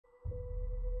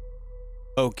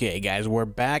Okay guys, we're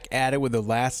back at it with the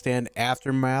Last Stand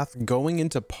Aftermath, going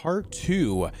into part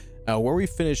 2, where we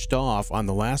finished off on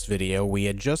the last video. We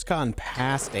had just gotten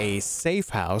past a safe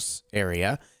house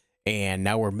area, and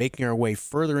now we're making our way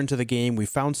further into the game. We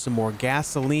found some more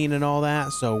gasoline and all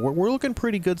that, so we're looking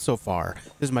pretty good so far.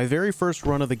 This is my very first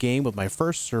run of the game with my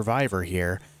first survivor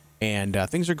here, and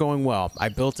things are going well. I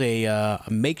built a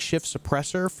makeshift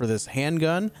suppressor for this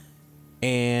handgun,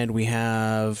 and we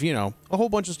have, you know, a whole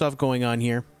bunch of stuff going on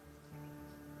here.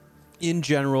 In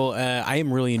general, I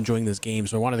am really enjoying this game,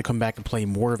 so I wanted to come back and play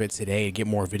more of it today and get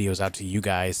more videos out to you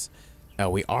guys.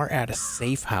 We are at a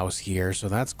safe house here, so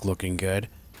that's looking good.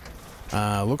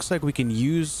 Looks like we can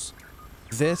use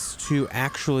this to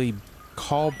actually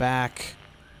call back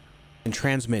and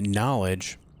transmit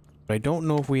knowledge, but I don't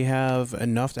know if we have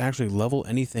enough to actually level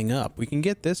anything up. We can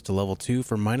get this to level 2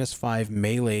 for -5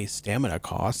 melee stamina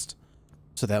cost,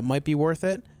 so that might be worth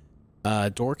it.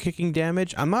 Door kicking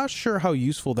damage, I'm not sure how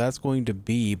useful that's going to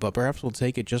be, but perhaps we'll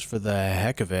take it just for the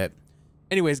heck of it.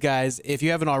 Anyways guys, if you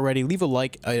haven't already, leave a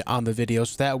like on the video,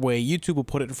 so that way YouTube will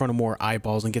put it in front of more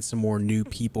eyeballs and get some more new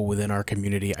people within our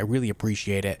community. I really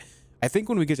appreciate it. I think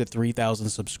when we get to 3,000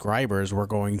 subscribers, we're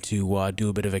going to do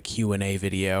a bit of a Q&A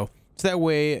video, so that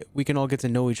way we can all get to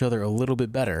know each other a little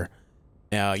bit better.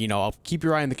 Now, you know, I'll keep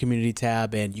your eye on the community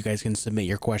tab, and you guys can submit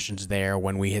your questions there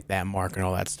when we hit that mark and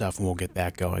all that stuff, and we'll get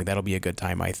that going. That'll be a good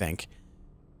time, I think.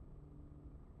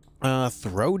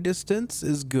 Throw distance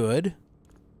is good.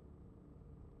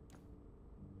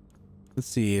 Let's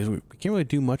see, we can't really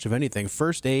do much of anything.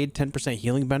 First aid, 10%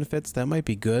 healing benefits, that might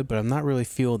be good, but I'm not really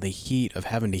feeling the heat of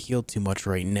having to heal too much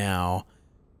right now.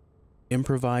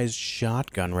 Improvised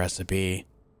shotgun recipe.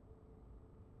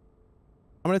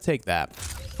 I'm gonna take that.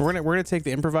 We're gonna take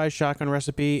the improvised shotgun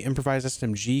recipe. Improvised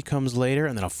SMG comes later,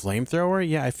 and then a flamethrower.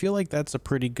 Yeah, I feel like that's a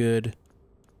pretty good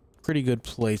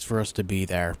place for us to be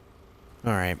there.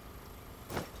 All right.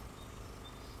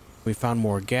 We found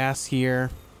more gas here.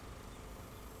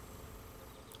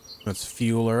 Let's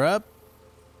fuel her up.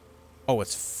 Oh,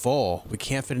 it's full. We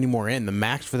can't fit any more in. The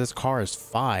max for this car is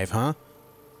 5, huh?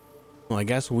 Well, I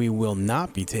guess we will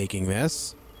not be taking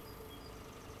this.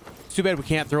 It's too bad we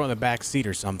can't throw it in the back seat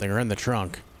or something, or in the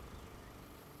trunk.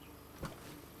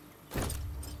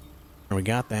 And we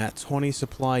got that. 20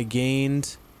 supply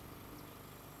gained.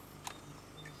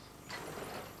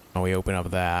 Oh, we open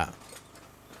up that.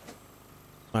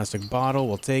 Plastic bottle,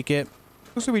 we'll take it.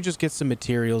 Looks like we just get some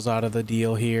materials out of the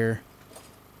deal here.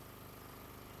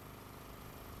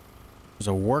 There's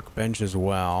a workbench as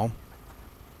well.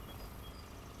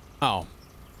 Oh.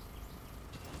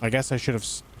 I guess I should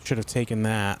have taken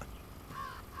that.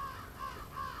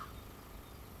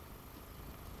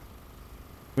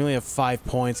 We only have 5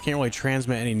 points. Can't really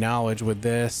transmit any knowledge with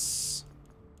this.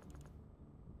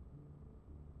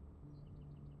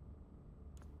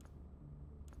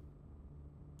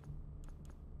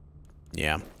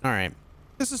 Yeah. All right.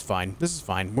 This is fine. This is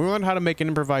fine. We learned how to make an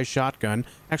improvised shotgun.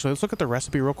 Actually, let's look at the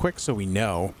recipe real quick so we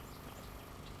know.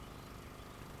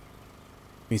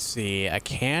 Let me see. A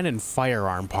can and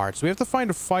firearm parts. We have to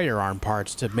find firearm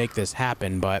parts to make this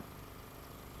happen, but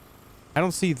I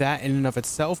don't see that in and of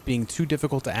itself being too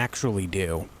difficult to actually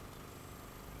do.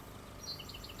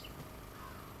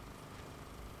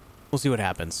 We'll see what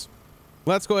happens.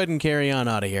 Let's go ahead and carry on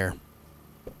out of here.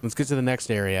 Let's get to the next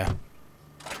area.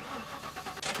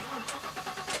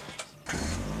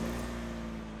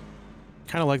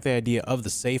 Kind of like the idea of the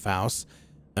safe house.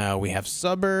 We have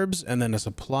suburbs and then a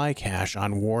supply cache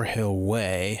on War Hill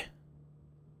Way.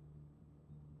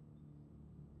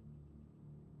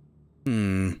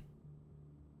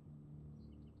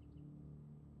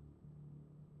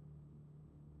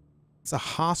 It's a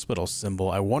hospital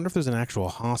symbol. I wonder if there's an actual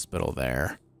hospital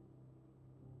there.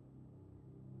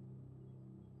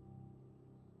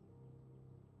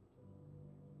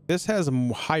 This has a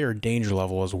higher danger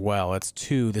level as well. It's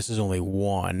 2. This is only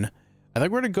 1. I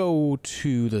think we're going to go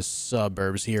to the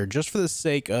suburbs here just for the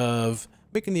sake of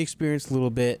making the experience a little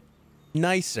bit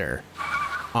nicer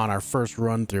on our first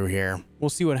run through here. We'll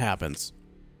see what happens.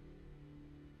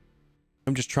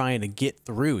 I'm just trying to get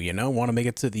through, you know, want to make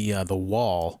it to the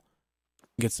wall.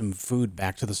 Get some food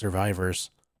back to the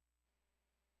survivors.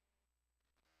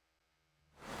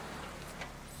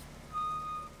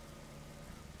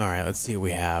 All right, let's see what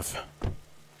we have.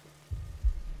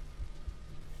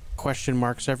 Question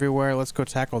marks everywhere. Let's go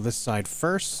tackle this side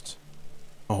first.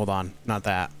 Oh, hold on. Not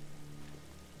that.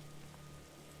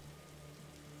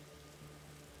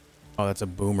 Oh, that's a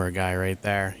boomer guy right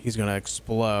there. He's gonna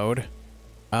explode.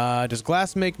 Does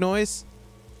glass make noise?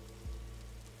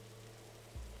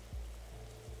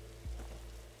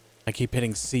 I I keep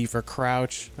hitting C for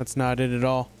crouch. That's not it at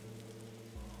all.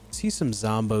 See some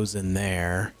zombos in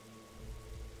there.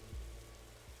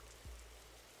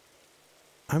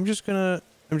 I'm just gonna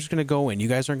go in. You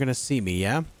guys aren't gonna see me,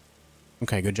 yeah?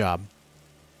 Okay, good job.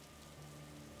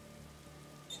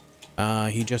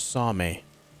 He just saw me.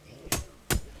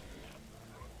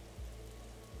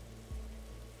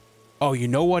 Oh, you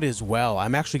know what as well?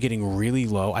 I'm actually getting really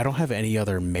low. I don't have any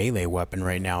other melee weapon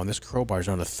right now, and this crowbar's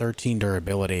on a 13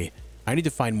 durability. I need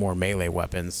to find more melee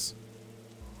weapons.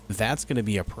 That's going to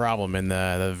be a problem in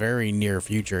the very near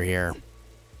future here.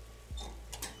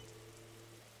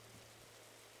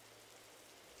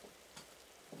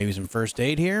 Maybe some first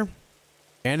aid here.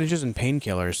 Bandages and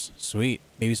painkillers. Sweet.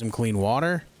 Maybe some clean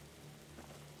water.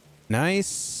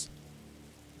 Nice.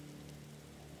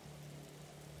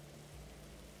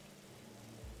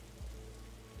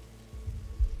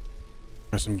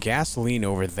 There's some gasoline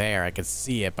over there. I could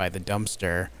see it by the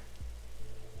dumpster.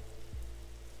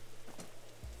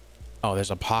 Oh,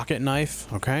 there's a pocket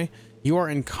knife. Okay. You are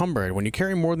encumbered. When you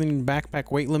carry more than your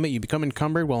backpack weight limit, you become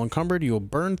encumbered. While encumbered, you will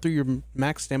burn through your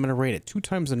max stamina rate at 2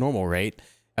 times the normal rate.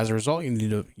 As a result,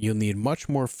 you'll need much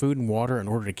more food and water in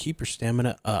order to keep your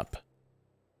stamina up.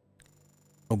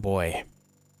 Oh boy.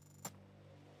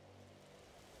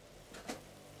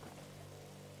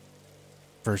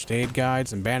 First aid guide,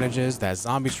 some bandages. That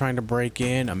zombie's trying to break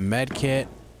in. A med kit.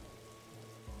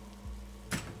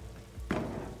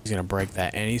 He's gonna break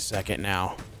that any second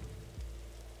now.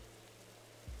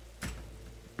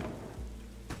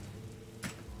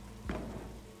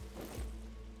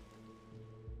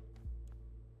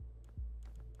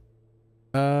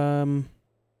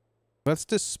 Let's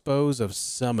dispose of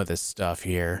some of this stuff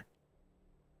here.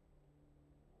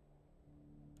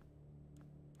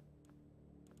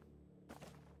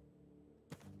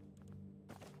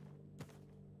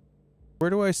 Where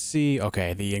do I see?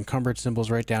 Okay, the encumbered symbol's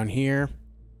right down here.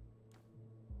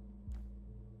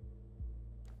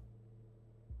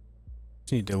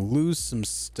 Just need to lose some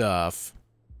stuff.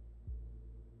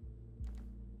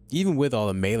 Even with all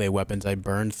the melee weapons I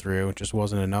burned through, it just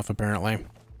wasn't enough apparently.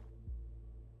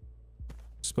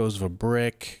 Dispose of a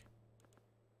brick.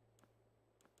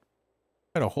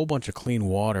 Got a whole bunch of clean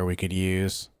water we could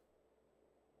use.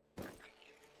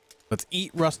 Let's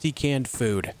eat rusty canned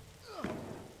food.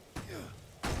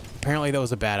 Apparently that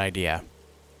was a bad idea.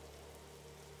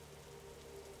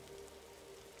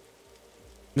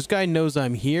 This guy knows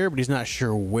I'm here, but he's not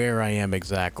sure where I am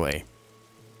exactly.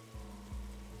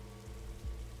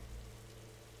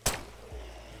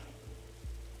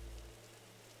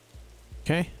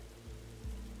 Okay.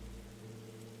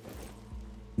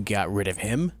 Got rid of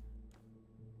him.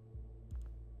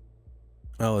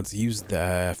 Well, let's use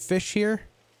the fish here.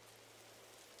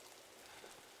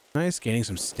 Nice, gaining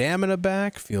some stamina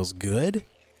back. Feels good.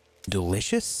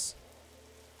 Delicious.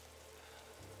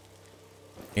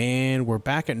 And we're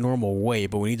back at normal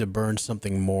weight, but we need to burn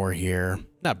something more here.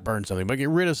 Not burn something, but get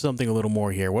rid of something a little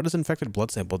more here. What does infected blood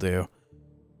sample do?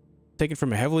 Taken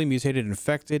from a heavily mutated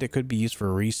infected. It could be used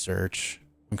for research.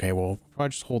 Okay, well, probably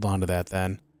just hold on to that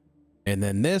then. And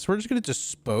then this, we're just going to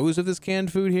dispose of this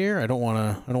canned food here. I don't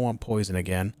want poison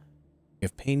again. We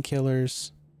have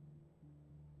painkillers.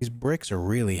 These bricks are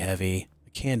really heavy. The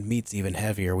canned meat's even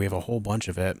heavier. We have a whole bunch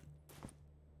of it.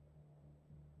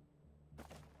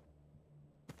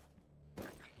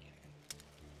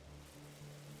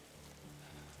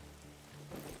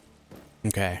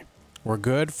 Okay. We're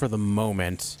good for the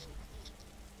moment.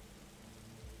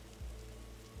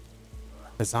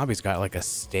 The zombie's got like a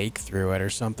stake through it or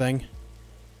something.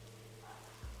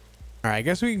 Alright, I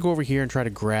guess we can go over here and try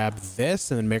to grab this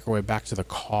and then make our way back to the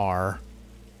car.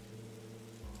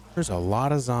 There's a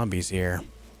lot of zombies here.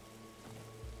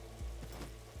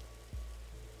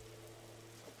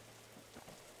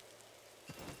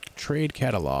 Trade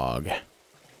catalog.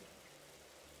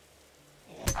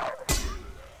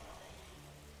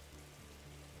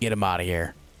 Get him out of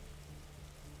here.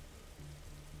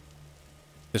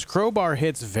 This crowbar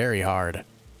hits very hard.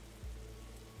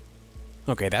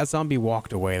 Okay, that zombie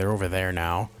walked away. They're over there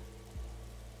now.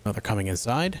 Oh, they're coming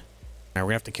inside. All right, we're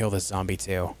gonna have to kill this zombie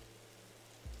too.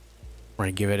 We're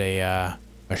gonna give it a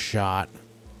shot.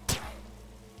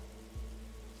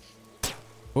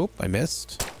 Oop, I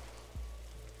missed.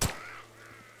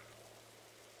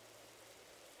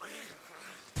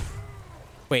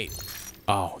 Wait.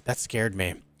 Oh, that scared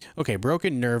me. Okay,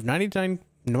 broken nerve, 99,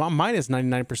 minus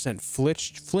 99%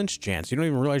 flinch chance. You don't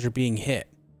even realize you're being hit.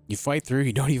 You fight through,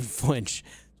 you don't even flinch.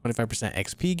 25%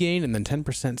 XP gain, and then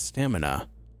 10% stamina.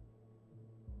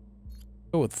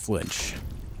 Go with flinch.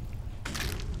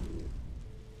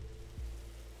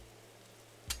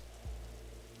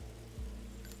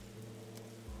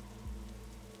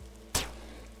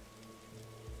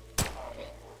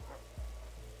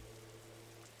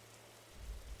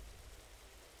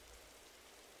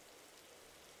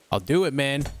 I'll do it,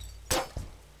 man.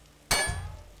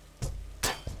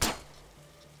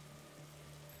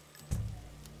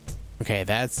 Okay,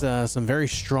 that's some very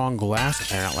strong glass,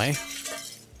 apparently.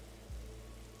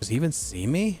 Does he even see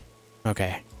me?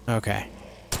 Okay, okay.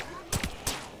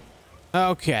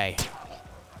 Okay.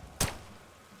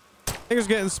 Things are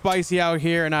getting spicy out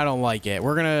here, and I don't like it.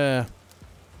 We're gonna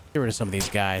get rid of some of these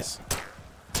guys.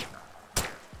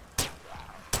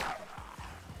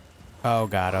 Oh,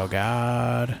 God, oh,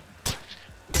 God.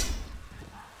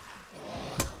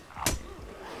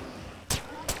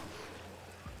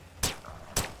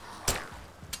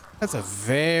 That's a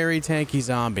very tanky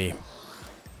zombie.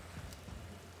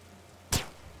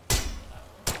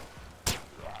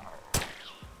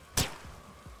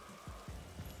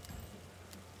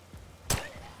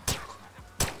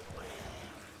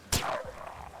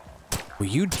 Will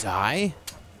you die?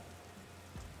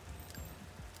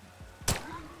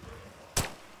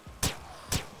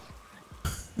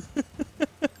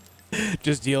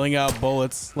 Just dealing out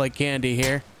bullets like candy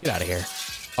here. Get out of here.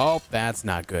 Oh, that's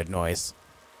not good noise.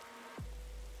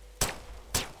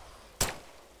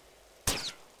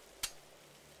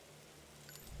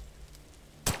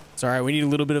 It's all right. We need a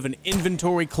little bit of an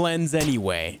inventory cleanse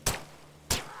anyway.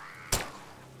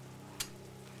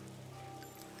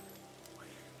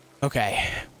 Okay,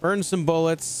 burn some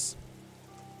bullets.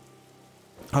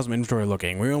 How's my inventory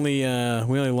looking? We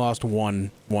only lost one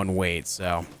weight,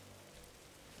 so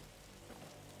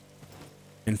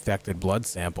infected blood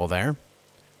sample there. All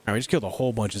right, we just killed a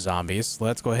whole bunch of zombies.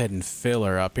 Let's go ahead and fill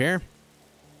her up here.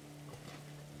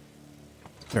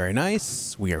 Very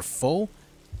nice. We are full,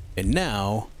 and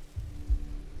now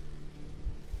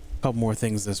a couple more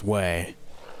things this way.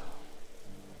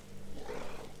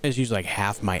 I just used like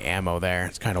half my ammo there.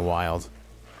 It's kind of wild.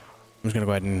 I'm just gonna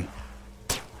go ahead and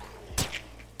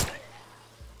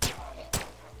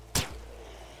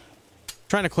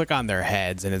trying to click on their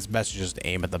heads, and it's best to just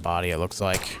aim at the body, it looks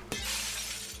like.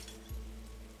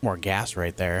 More gas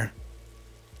right there.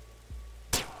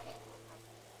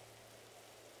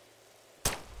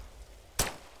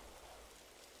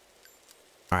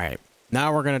 All right,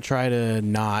 now we're gonna try to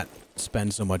not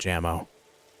spend so much ammo.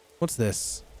 What's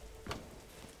this?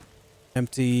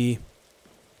 Empty.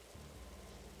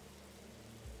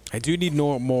 I do need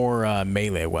more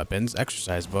melee weapons.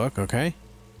 Exercise book, okay.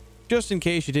 Just in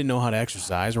case you didn't know how to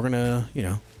exercise, we're gonna, you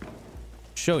know,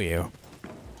 show you.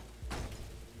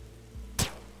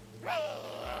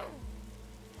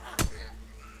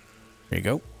 There you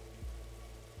go.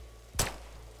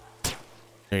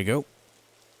 There you go.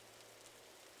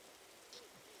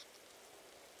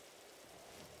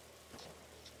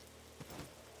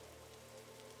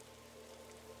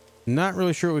 Not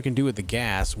really sure what we can do with the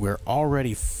gas. We're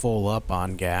already full up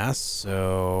on gas,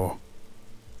 so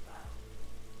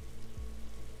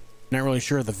not really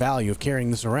sure of the value of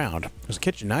carrying this around. There's a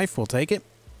kitchen knife. We'll take it.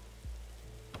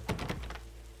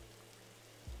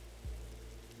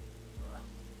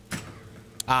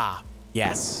 Ah,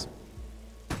 yes.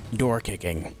 Door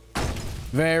kicking.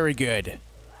 Very good.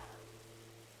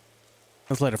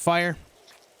 Let's light a fire.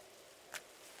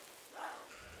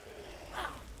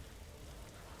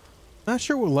 Not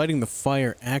sure what lighting the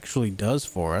fire actually does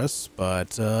for us,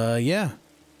 but yeah.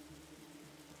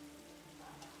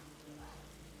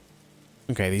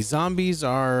 Okay, these zombies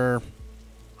are...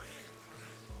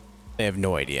 They have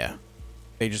no idea.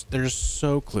 They're just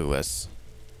so clueless.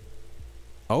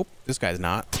 Oh, this guy's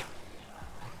not.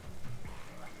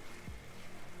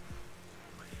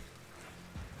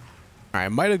 Alright, I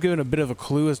might have given a bit of a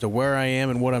clue as to where I am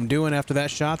and what I'm doing after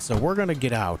that shot, so we're gonna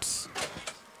get out.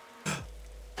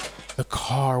 The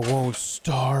car won't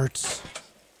start.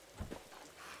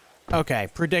 Okay,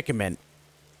 predicament.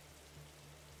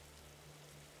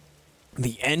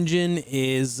 The engine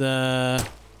is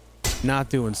not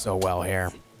doing so well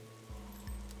here.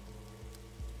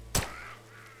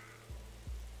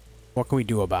 What can we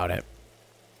do about it?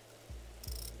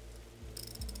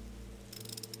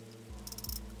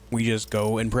 We just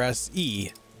go and press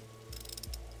E.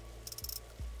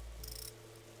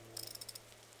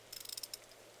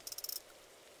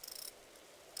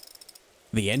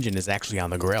 The engine is actually on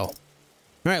the grill. All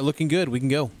right, looking good. We can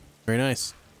go. Very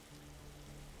nice.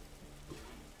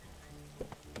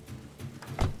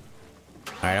 All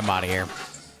right, I'm out of here.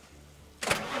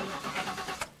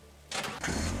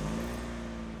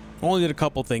 Only did a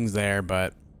couple things there,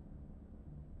 but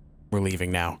we're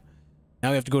leaving now.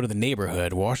 Now we have to go to the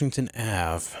neighborhood, Washington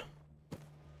Ave.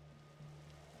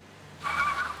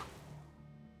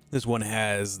 This one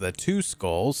has the 2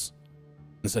 skulls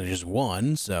instead of just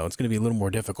 1, so it's going to be a little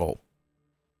more difficult.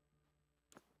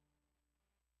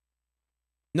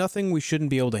 Nothing we shouldn't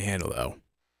be able to handle, though.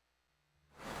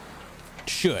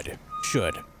 Should.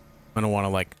 I don't want to,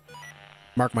 like,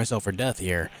 mark myself for death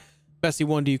here. Bessie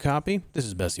 1, do you copy? This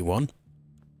is Bessie 1.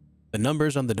 The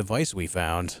numbers on the device we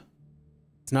found.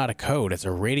 It's not a code, it's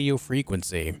a radio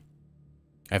frequency.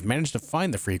 I've managed to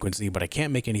find the frequency, but I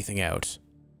can't make anything out.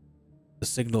 The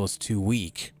signal is too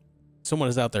weak. Someone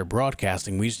is out there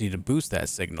broadcasting, we just need to boost that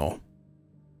signal.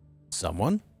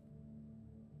 Someone?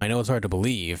 I know it's hard to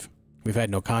believe. We've had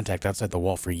no contact outside the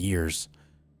wall for years.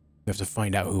 We have to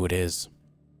find out who it is.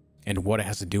 And what it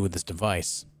has to do with this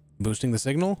device. Boosting the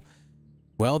signal?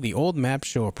 Well, the old maps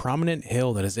show a prominent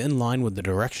hill that is in line with the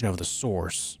direction of the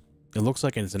source. It looks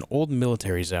like it's an old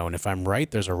military zone. If I'm right,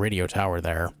 there's a radio tower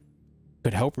there.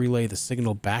 Could help relay the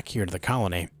signal back here to the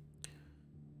colony.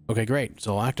 Okay, great.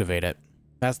 So I'll activate it.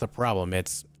 That's the problem.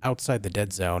 It's outside the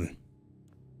dead zone.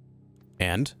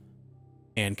 And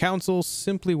council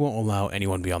simply won't allow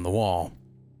anyone beyond the wall.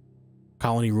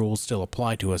 Colony rules still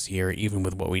apply to us here, even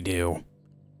with what we do.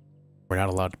 We're not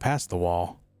allowed to pass the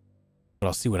wall, but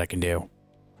I'll see what I can do.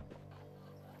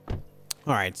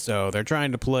 Alright, so they're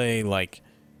trying to play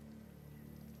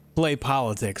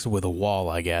politics with a wall,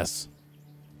 I guess.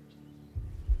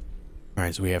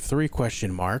 Alright, so we have 3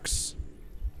 question marks.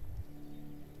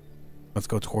 Let's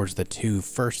go towards the 2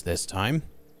 first this time.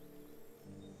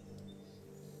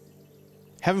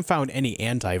 Haven't found any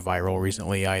antiviral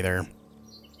recently either.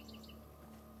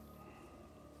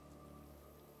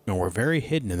 No, we're very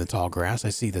hidden in the tall grass. I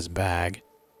see this bag.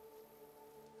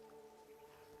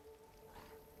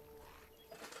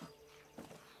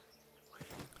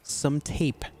 Some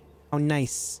tape. How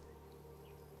nice.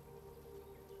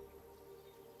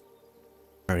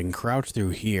 Alright, we can crouch through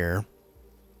here.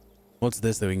 What's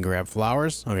this that we can grab?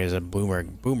 Flowers? Okay, there's a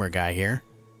boomer guy here.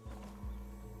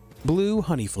 Blue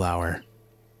honey flower.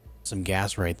 Some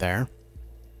gas right there.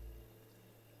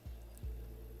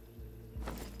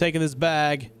 Taking this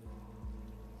bag.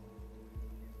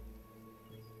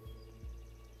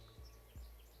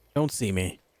 Don't see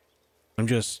me. I'm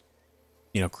just,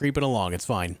 you know, creeping along. It's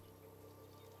fine.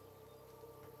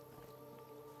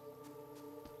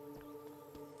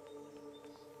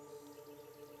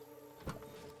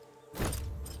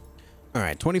 All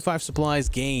right, 25 supplies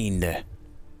gained.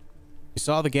 We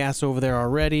saw the gas over there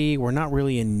already. We're not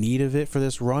really in need of it for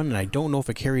this run, and I don't know if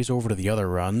it carries over to the other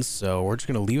runs, so we're just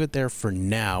going to leave it there for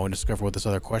now and discover what this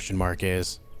other question mark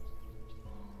is.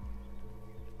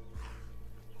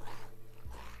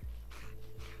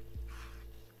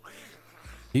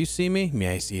 Do you see me?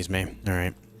 Yeah, he sees me. All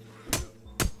right.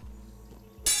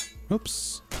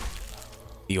 Oops.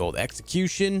 The old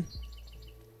execution.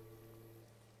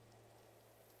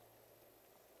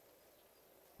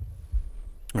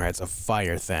 All right, it's a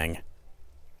fire thing.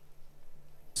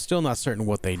 Still not certain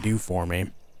what they do for me.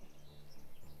 I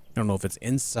don't know if it's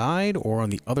inside or on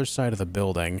the other side of the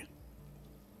building.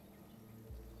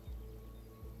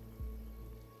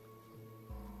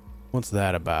 What's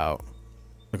that about?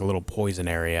 Like a little poison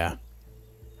area.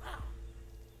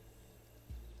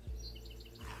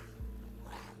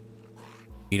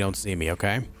 You don't see me,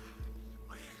 okay?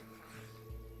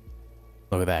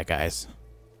 Look at that, guys.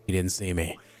 He didn't see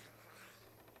me.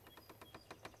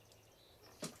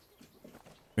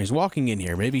 He's walking in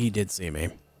here. Maybe he did see me.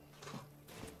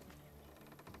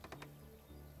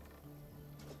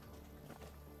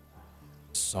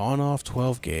 Sawing off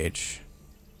 12 gauge.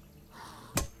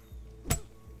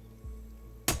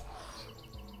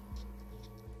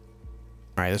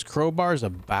 Alright, this crowbar is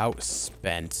about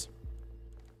spent.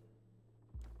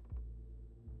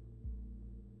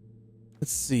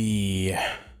 Let's see.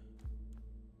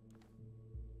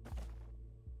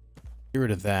 Get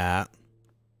rid of that.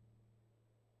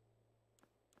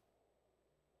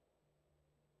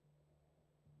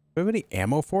 Do we have any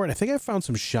ammo for it? I think I found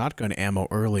some shotgun ammo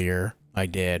earlier. I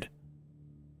did.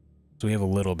 So we have a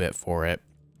little bit for it.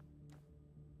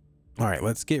 All right,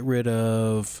 let's get rid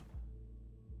of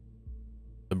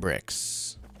the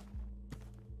bricks.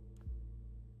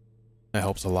 That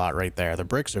helps a lot right there. The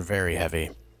bricks are very heavy.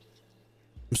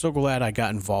 I'm so glad I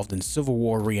got involved in Civil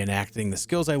War reenacting. The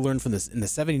skills I learned from this in the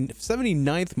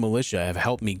 79th Militia have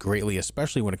helped me greatly,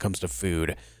 especially when it comes to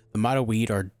food. The motto "We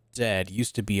eat our dead"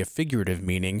 used to be a figurative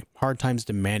meaning. Hard times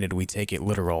demanded we take it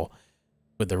literal.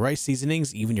 With the right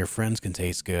seasonings, even your friends can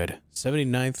taste good.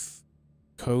 79th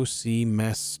Co-C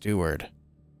Mess Steward.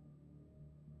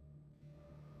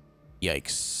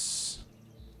 Yikes.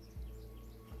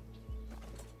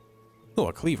 Oh,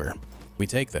 a cleaver. We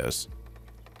take those.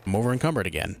 I'm over encumbered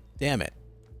again. Damn it.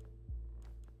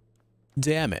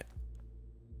 Damn it.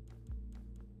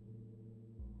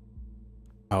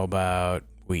 How about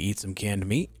we eat some canned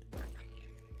meat?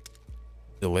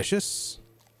 Delicious.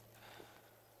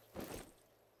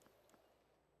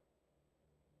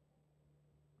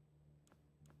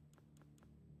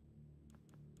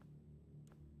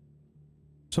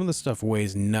 Some of the stuff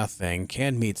weighs nothing.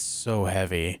 Canned meat's so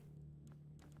heavy.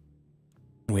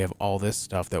 We have all this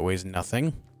stuff that weighs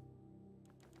nothing.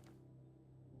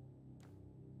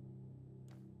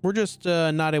 We're just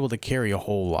not able to carry a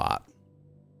whole lot.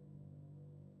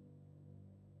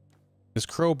 This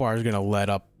crowbar is going to let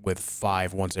up with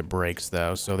 5 once it breaks,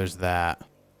 though, so there's that.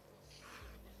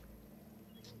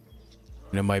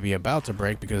 And it might be about to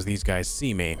break because these guys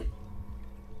see me.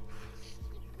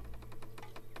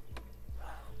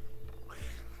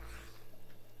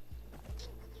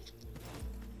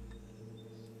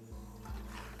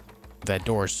 That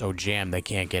door is so jammed they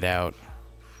can't get out.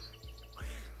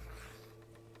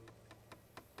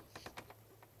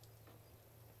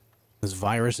 This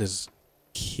virus is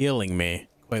killing me,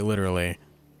 quite literally.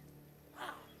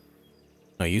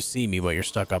 No, you see me, but you're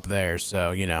stuck up there,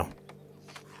 so, you know.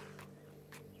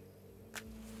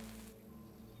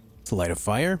 Let's light a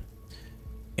fire.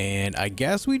 And I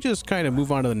guess we just kind of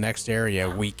move on to the next area.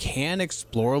 We can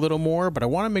explore a little more, but I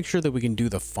want to make sure that we can do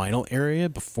the final area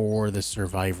before the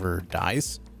survivor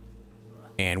dies.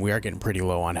 And we are getting pretty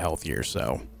low on health here,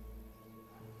 so.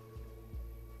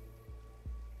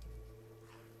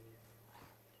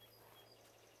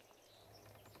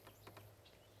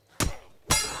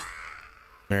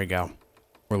 There you go.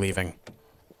 We're leaving.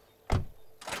 All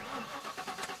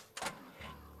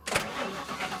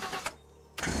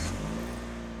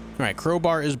right,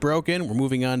 crowbar is broken. We're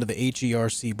moving on to the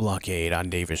HERC blockade on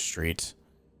Davis Street.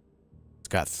 It's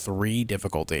got 3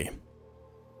 difficulty.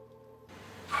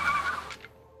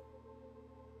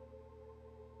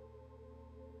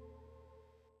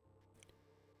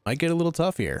 Might get a little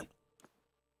tough here.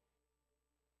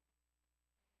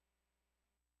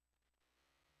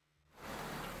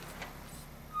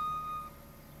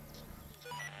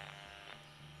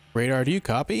 Radar, do you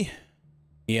copy?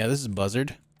 Yeah, this is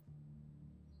Buzzard.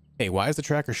 Hey, why is the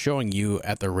tracker showing you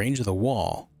at the range of the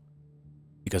wall?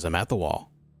 Because I'm at the wall.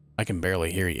 I can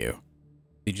barely hear you.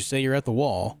 Did you say you're at the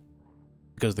wall?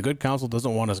 Because the good council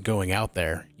doesn't want us going out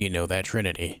there. You know that,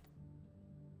 Trinity.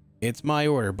 It's my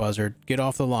order, Buzzard. Get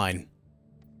off the line.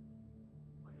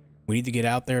 We need to get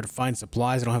out there to find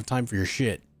supplies. I don't have time for your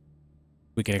shit.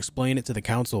 We can explain it to the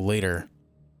council later.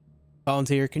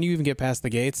 Volunteer, can you even get past the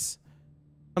gates?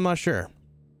 I'm not sure.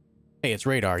 Hey, it's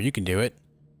Radar. You can do it.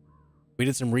 We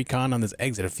did some recon on this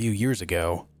exit a few years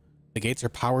ago. The gates are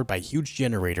powered by huge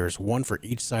generators, one for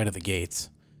each side of the gates.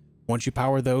 Once you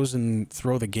power those and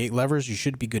throw the gate levers, you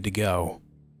should be good to go.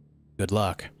 Good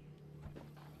luck.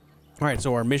 All right,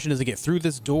 so our mission is to get through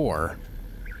this door.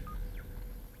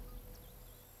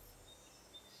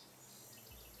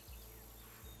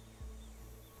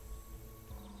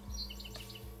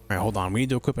 All right, hold on. We need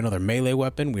to equip another melee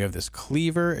weapon. We have this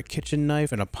cleaver, a kitchen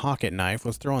knife, and a pocket knife.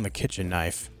 Let's throw on the kitchen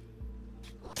knife.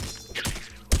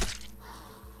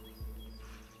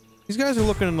 These guys are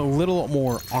looking a little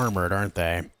more armored, aren't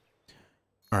they?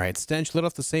 All right, stench lit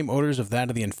off the same odors of that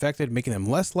of the infected, making them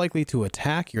less likely to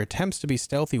attack. Your attempts to be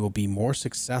stealthy will be more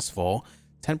successful.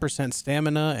 10%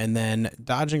 stamina, and then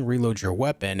dodging reloads your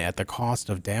weapon at the cost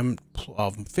of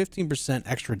 15%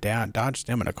 extra dodge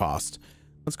stamina cost.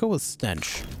 Let's go with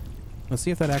stench. Let's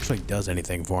see if that actually does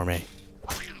anything for me.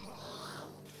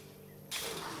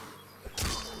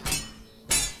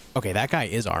 Okay, that guy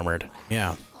is armored.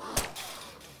 Yeah.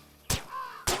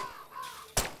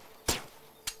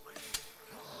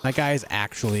 That guy is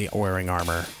actually wearing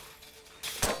armor.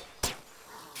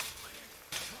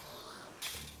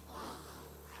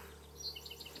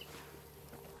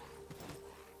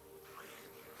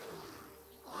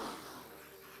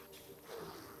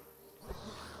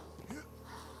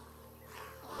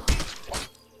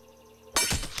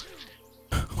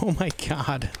 Oh my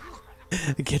god.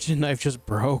 The kitchen knife just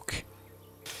broke.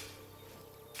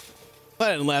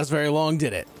 That didn't last very long,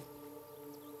 did it?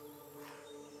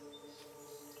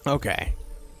 Okay.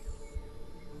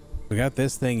 We got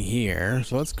this thing here.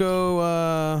 So let's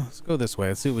go this way.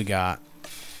 Let's see what we got.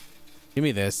 Give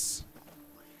me this.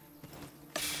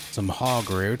 Some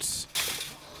hog roots.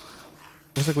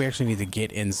 Looks like we actually need to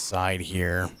get inside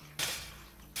here.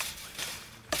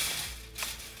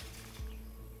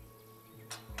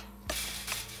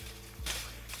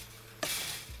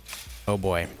 Oh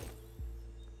boy.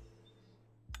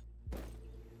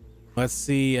 Let's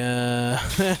see, I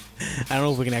don't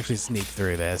know if we can actually sneak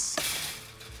through this.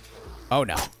 Oh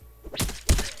no.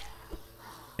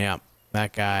 Yeah,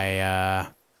 that guy,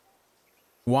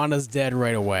 Wanda's dead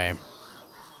right away.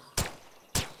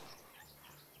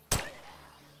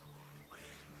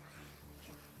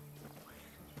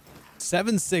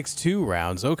 7.62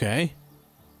 rounds. Okay.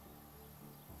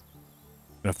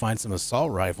 Gonna find some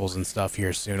assault rifles and stuff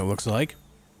here soon, it looks like.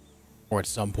 Or at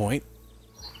some point.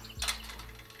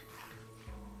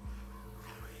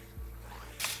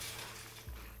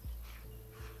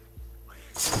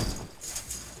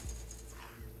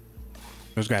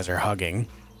 Those guys are hugging.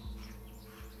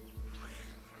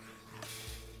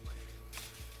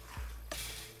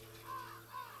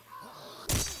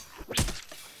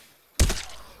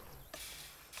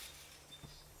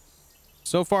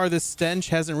 So far, this stench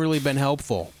hasn't really been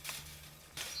helpful.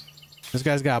 This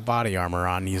guy's got body armor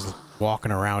on. He's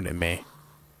walking around at me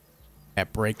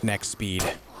at breakneck speed.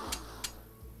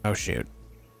 Oh, shoot.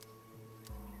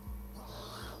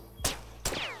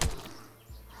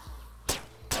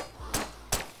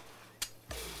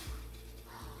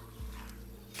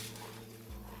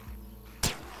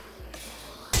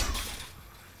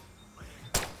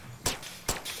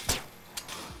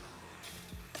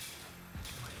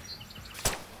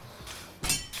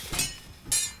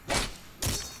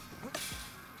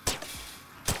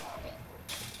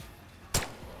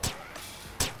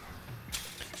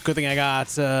 Good thing I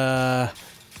got,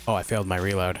 oh, I failed my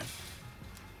reload.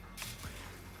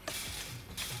 Good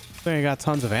thing I got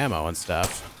tons of ammo and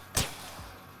stuff.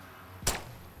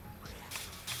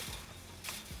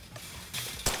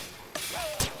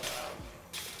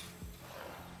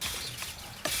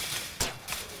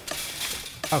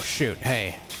 Oh, shoot.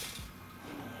 Hey.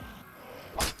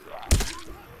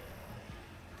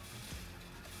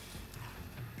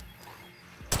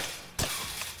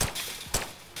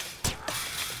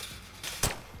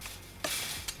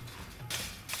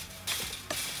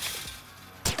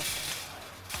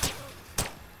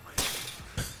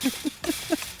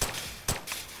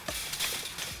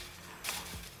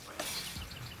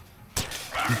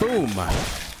 Boom.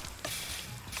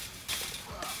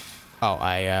 Oh,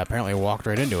 I apparently walked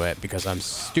right into it because I'm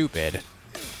stupid.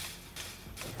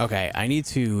 Okay, I need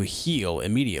to heal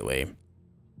immediately.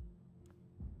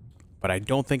 But I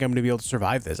don't think I'm going to be able to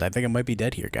survive this. I think I might be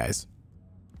dead here, guys.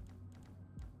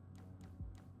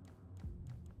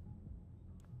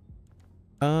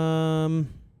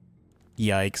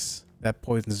 Yikes. That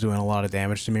poison's doing a lot of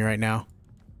damage to me right now.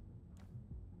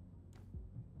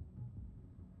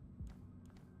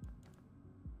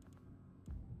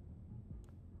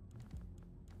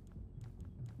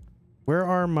 Where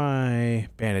are my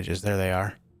bandages? There they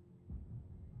are.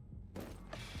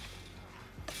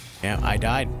 Yeah, I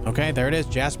died. Okay, there it is.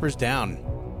 Jasper's down.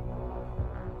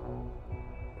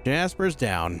 Jasper's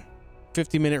down.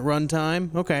 50-minute run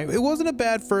time. Okay, it wasn't a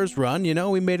bad first run. You know,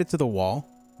 we made it to the wall.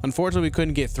 Unfortunately, we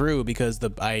couldn't get through because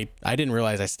I didn't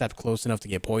realize I stepped close enough to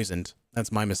get poisoned.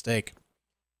 That's my mistake.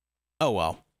 Oh,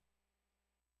 well.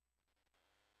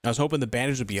 I was hoping the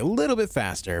bandage would be a little bit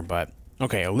faster, but...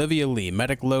 Okay, Olivia Lee,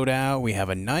 medic loadout. We have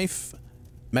a knife,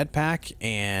 med pack,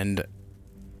 and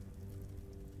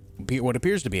what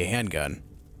appears to be a handgun.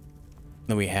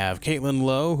 Then we have Caitlin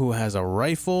Lowe, who has a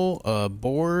rifle, a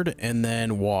board, and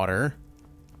then water.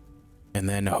 And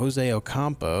then Jose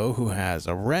Ocampo, who has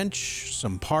a wrench,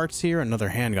 some parts here, another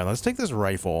handgun. Let's take this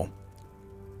rifle.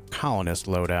 Colonist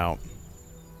loadout.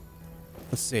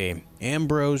 Let's see.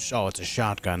 Ambrose. Oh, it's a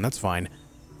shotgun. That's fine.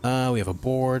 We have a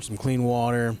board, some clean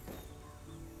water.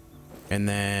 And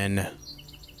then...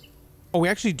 Oh, we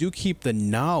actually do keep the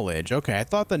knowledge. Okay, I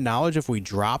thought the knowledge, if we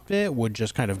dropped it, would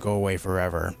just kind of go away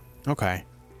forever. Okay.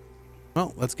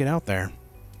 Well, let's get out there.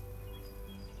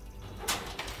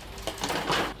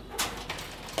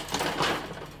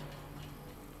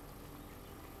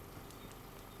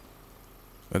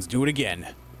 Let's do it again.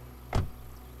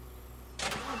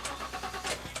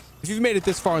 If you've made it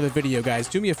this far in the video, guys,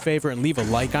 do me a favor and leave a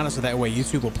like on it so that way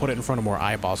YouTube will put it in front of more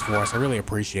eyeballs for us. I really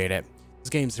appreciate it. This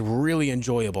game's really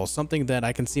enjoyable. Something that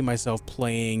I can see myself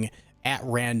playing at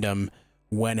random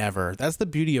whenever. That's the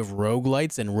beauty of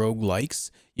roguelites and roguelikes.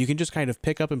 You can just kind of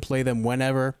pick up and play them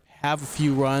whenever, have a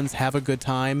few runs, have a good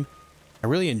time. I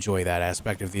really enjoy that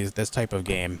aspect of this type of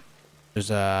game. There's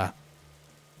a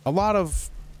lot of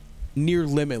near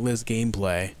limitless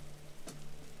gameplay.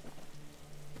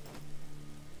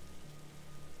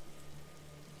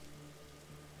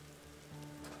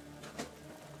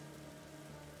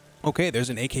 Okay, there's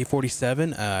an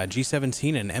AK-47,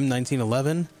 G17, and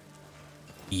M1911.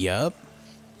 Yup.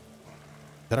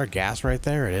 Is that our gas right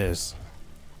there? It is.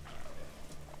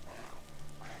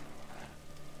 I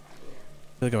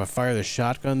feel like if I fire the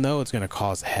shotgun, though, it's going to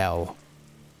cause hell.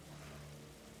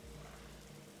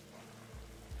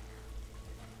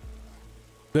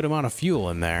 Good amount of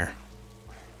fuel in there.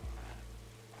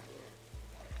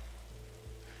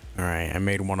 Alright, I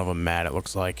made one of them mad, it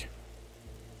looks like.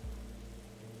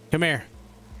 Come here.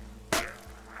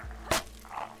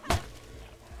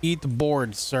 Eat the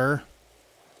board, sir.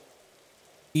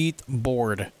 Eat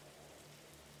board.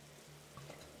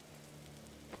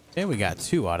 Okay, we got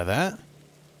 2 out of that.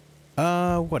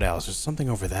 What else? There's something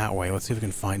over that way. Let's see if we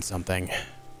can find something.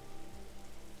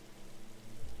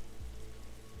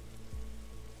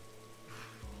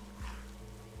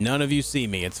 None of you see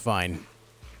me. It's fine.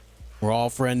 We're all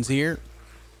friends here.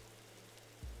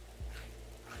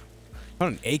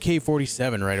 Found an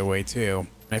AK-47 right away, too.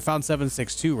 I found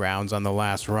 7.62 rounds on the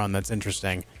last run. That's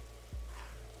interesting.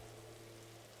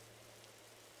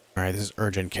 All right, this is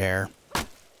urgent care.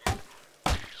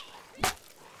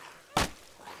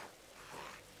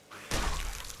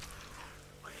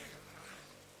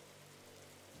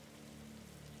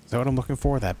 Is that what I'm looking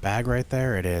for? That bag right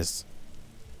there? It is.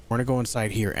 We're gonna go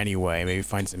inside here anyway. Maybe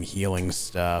find some healing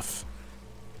stuff.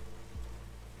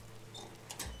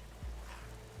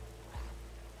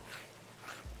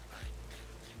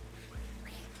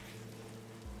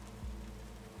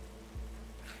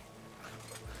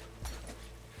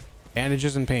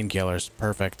 Bandages and painkillers.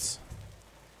 Perfect.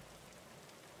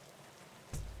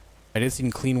 I did see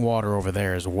clean water over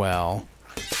there as well.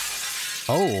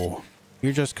 Oh,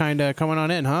 you're just kind of coming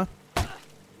on in, huh?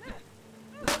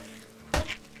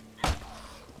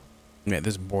 Yeah,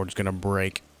 this board's gonna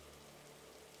break.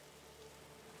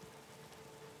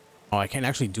 Oh, I can't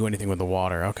actually do anything with the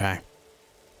water. Okay.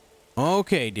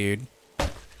 Okay, dude.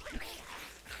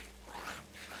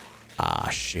 Ah,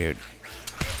 shoot.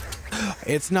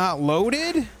 It's not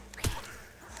loaded?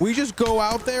 We just go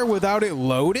out there without it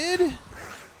loaded?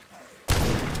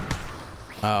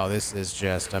 Oh, this is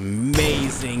just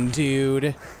amazing,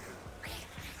 dude.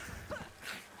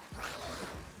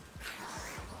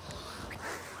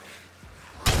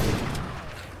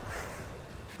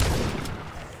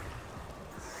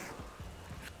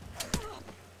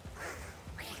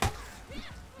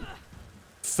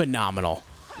 Phenomenal.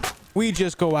 We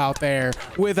just go out there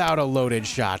without a loaded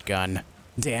shotgun.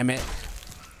 Damn it.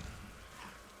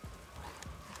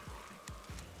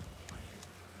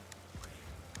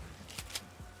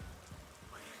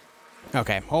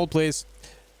 Okay, hold please.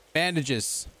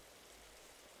 Bandages.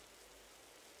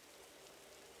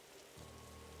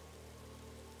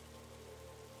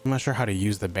 I'm not sure how to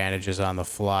use the bandages on the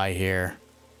fly here.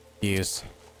 Use.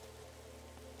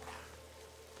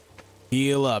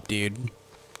 Heal up, dude.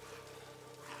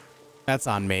 That's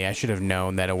on me. I should have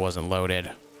known that it wasn't loaded.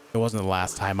 It wasn't the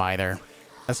last time either.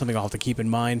 That's something I'll have to keep in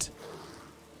mind.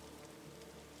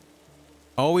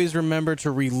 Always remember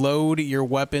to reload your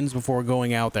weapons before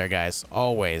going out there, guys.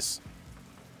 Always.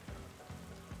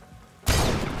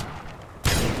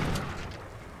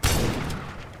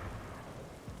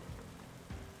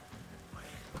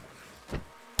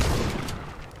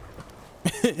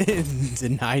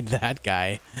 Denied that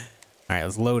guy. All right,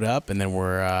 let's load up, and then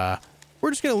we're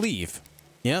just gonna leave.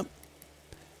 Yep,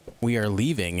 we are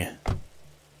leaving.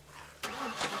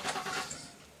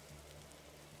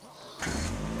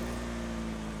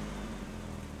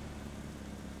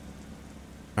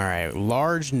 All right,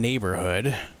 large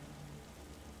neighborhood,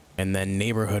 and then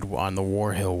neighborhood on the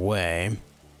War Hill Way.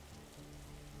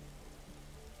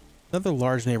 Another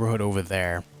large neighborhood over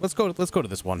there. Let's go to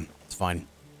this one. It's fine.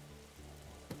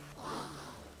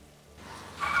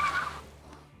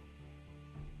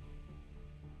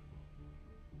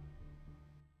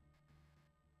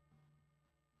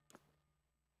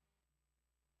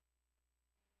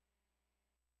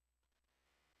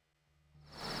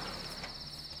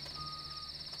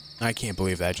 I can't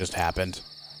believe that just happened.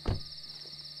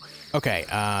 Okay,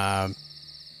 let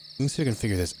me see if I can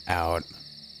figure this out.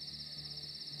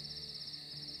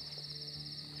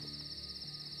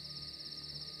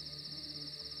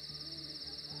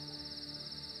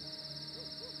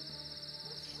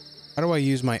 How do I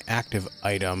use my active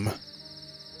item?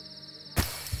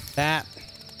 That,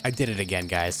 I did it again,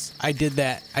 guys. I did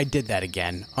that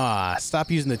again.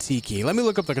 Stop using the T key. Let me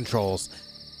look up the controls.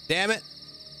 Damn it.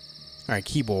 All right,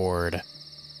 keyboard.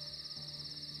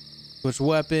 Switch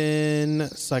weapon.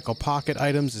 Cycle pocket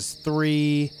items is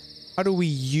 3. How do we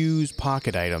use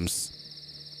pocket items?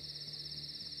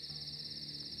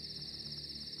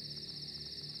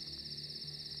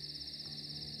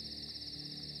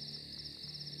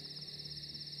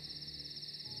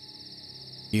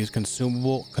 Use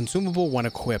consumable. Consumable when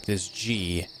equipped is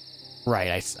G.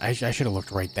 Right, I should have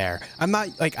looked right there. I'm not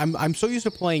like I'm so used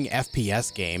to playing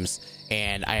FPS games,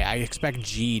 and I expect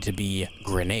G to be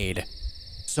grenade.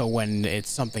 So when it's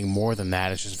something more than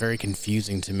that, it's just very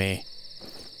confusing to me.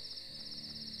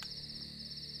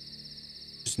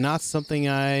 It's not something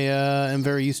I am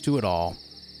very used to at all.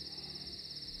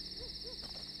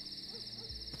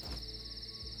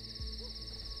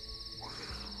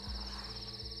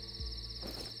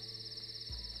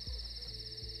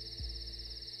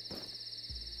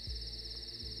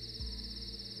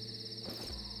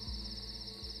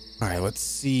 All right, let's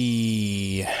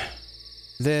see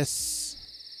this.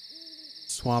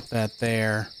 Swap that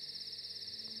there.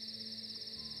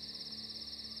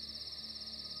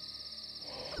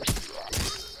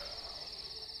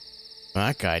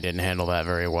 That guy didn't handle that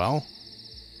very well.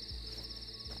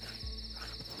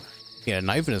 He had a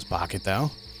knife in his pocket,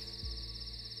 though.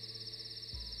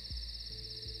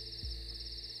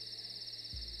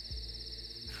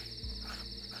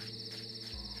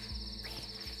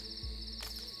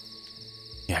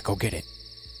 Yeah, go get it.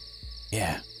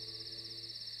 Yeah.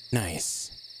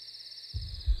 Nice.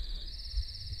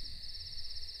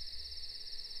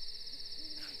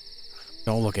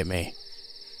 Don't look at me.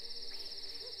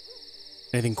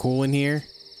 Anything cool in here?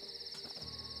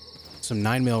 Some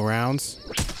 9mm rounds.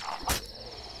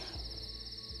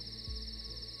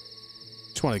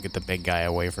 Just wanted to get the big guy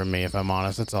away from me, if I'm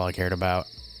honest. That's all I cared about.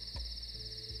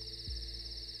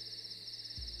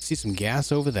 See some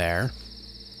gas over there.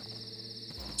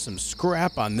 Some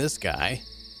scrap on this guy.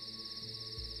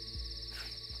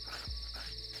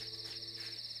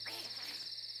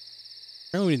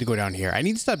 I really need to go down here. I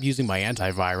need to stop using my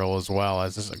antiviral as well,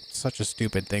 as this is such a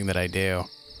stupid thing that I do.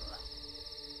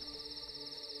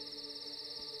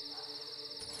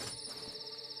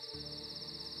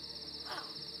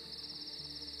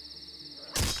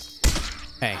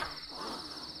 Hey.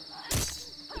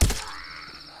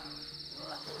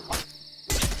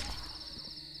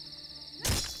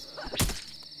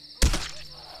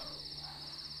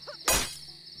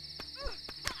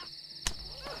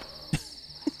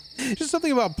 Just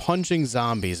something about punching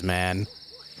zombies, man.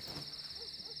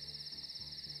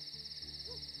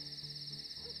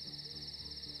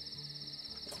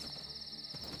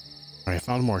 All right, I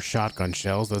found more shotgun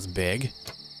shells. That's big.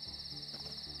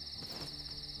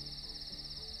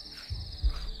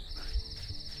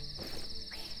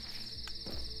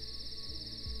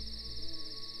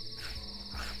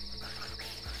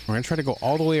 We're gonna try to go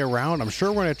all the way around. I'm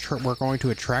sure we're going to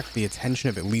attract the attention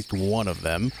of at least one of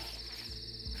them.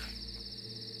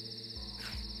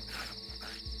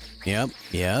 Yep.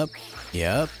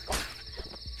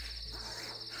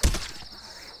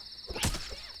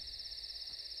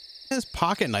 This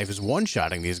pocket knife is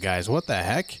one-shotting these guys. What the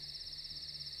heck?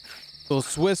 Little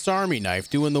Swiss Army knife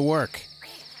doing the work.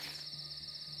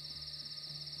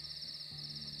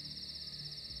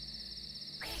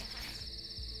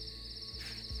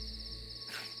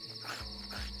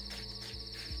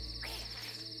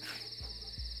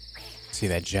 See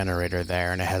that generator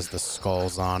there, and it has the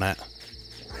skulls on it.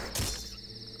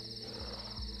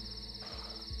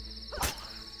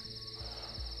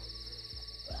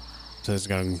 So it's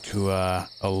going to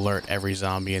alert every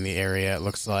zombie in the area, it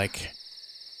looks like.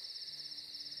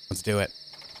 Let's do it.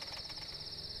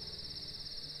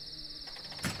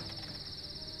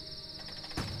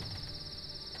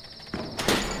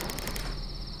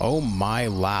 Oh my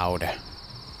loud.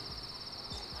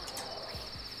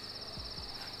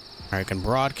 Alright, can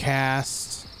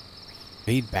broadcast.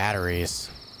 Need batteries,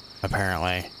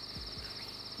 apparently.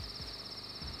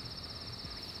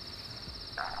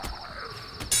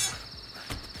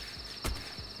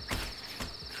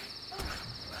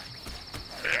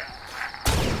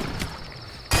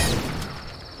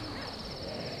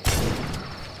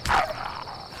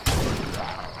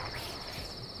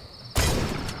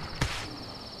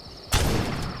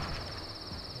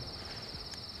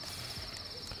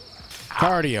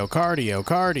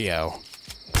 Cardio.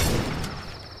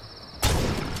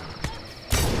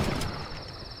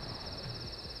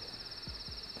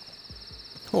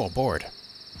 Oh, board.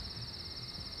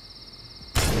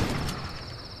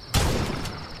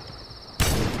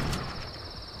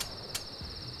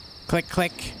 Click,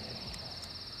 click.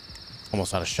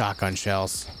 Almost out of shotgun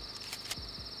shells.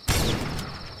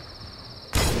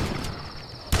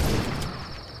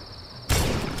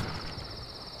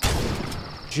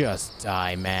 Just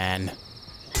die, man.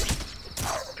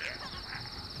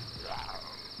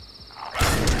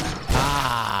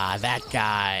 Ah, that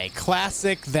guy.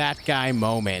 Classic that guy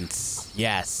moments.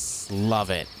 Yes, love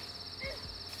it.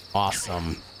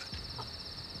 Awesome.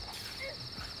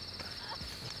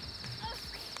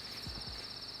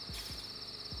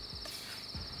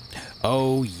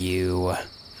 Oh, you.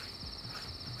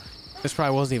 This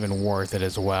probably wasn't even worth it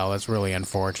as well. That's really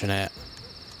unfortunate.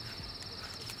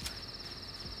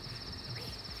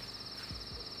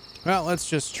 Well, let's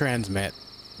just transmit.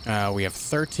 We have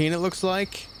 13, it looks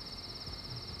like.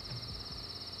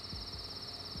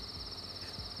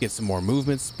 Get some more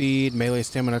movement speed, melee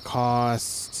stamina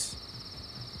cost,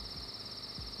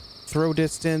 throw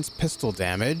distance, pistol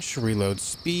damage, reload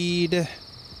speed.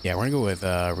 Yeah, we're gonna go with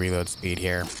reload speed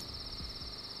here.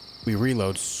 We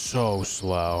reload so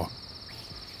slow.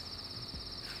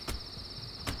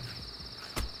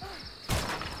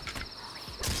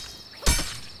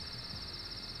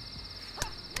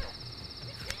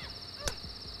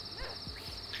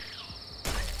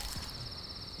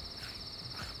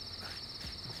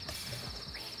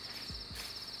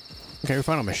 Okay, we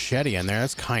found a machete in there.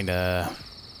 That's kind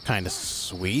of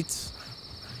sweet. Is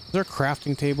there a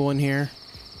crafting table in here?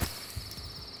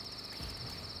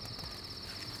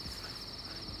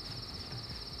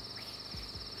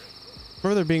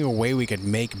 Remember there being a way we could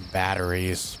make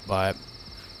batteries, but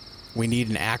we need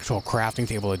an actual crafting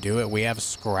table to do it. We have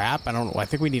scrap. I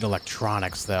think we need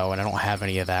electronics though, and I don't have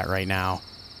any of that right now.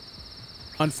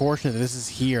 Unfortunately, this is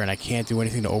here and I can't do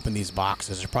anything to open these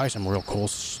boxes. There's probably some real cool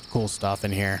stuff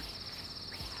in here.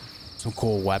 Some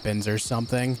cool weapons or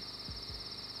something.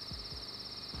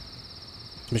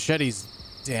 Machete's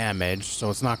damaged,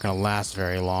 so it's not going to last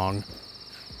very long.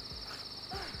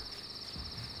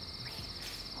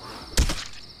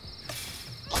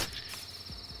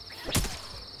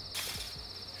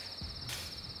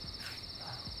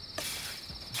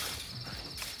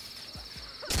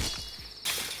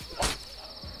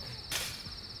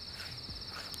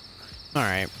 All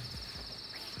right.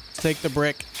 Let's take the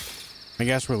brick. I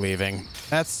guess we're leaving.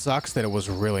 That sucks that it was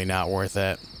really not worth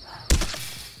it.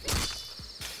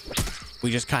 We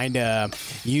just kind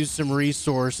of used some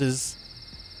resources.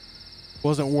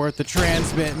 Wasn't worth the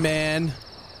transmit, man.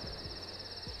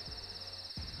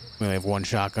 We only have one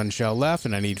shotgun shell left,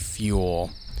 and I need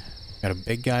fuel. Got a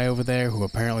big guy over there who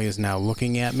apparently is now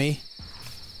looking at me.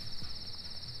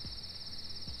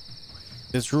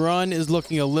 This run is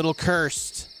looking a little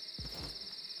cursed.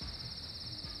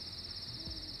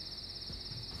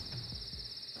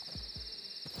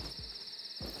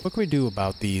 What can we do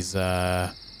about these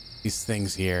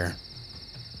things here?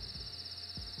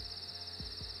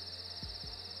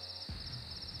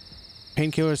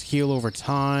 Painkillers heal over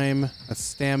time. That's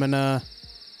stamina.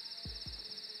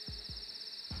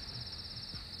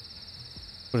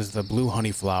 What is the blue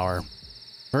honey flower?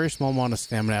 Very small amount of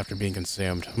stamina after being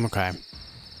consumed. Okay.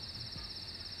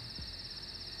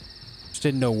 Just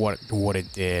didn't know what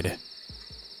it did.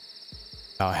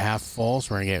 About half full,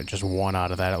 so we're gonna get just one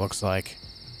out of that, it looks like.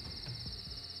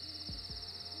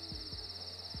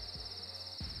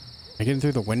 Can I get in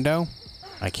through the window?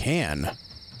 I can.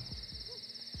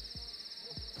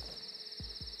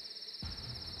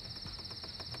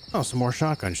 Oh, some more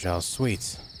shotgun shells.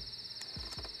 Sweet.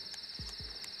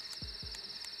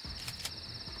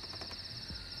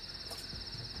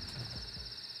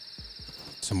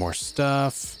 Some more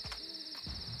stuff.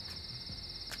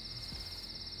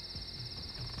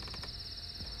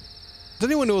 Does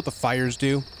anyone know what the fires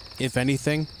do, if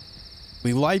anything?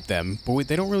 We light them, but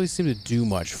they don't really seem to do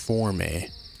much for me. A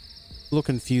little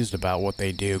confused about what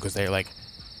they do, because they're like,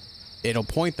 it'll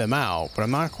point them out, but I'm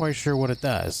not quite sure what it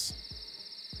does.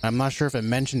 I'm not sure if it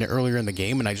mentioned it earlier in the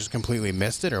game and I just completely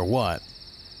missed it or what.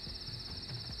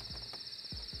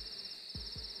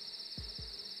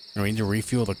 We need to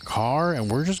refuel the car, and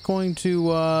we're just going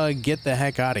to get the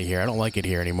heck out of here. I don't like it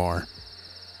here anymore.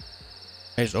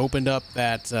 I just opened up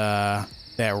that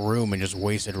room and just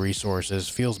wasted resources.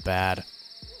 Feels bad.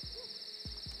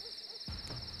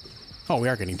 Oh, we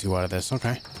are getting 2 out of this.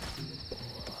 Okay.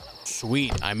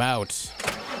 Sweet. I'm out.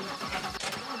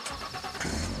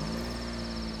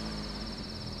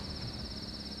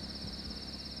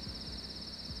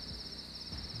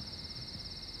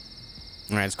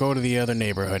 All right, let's go to the other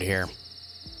neighborhood here.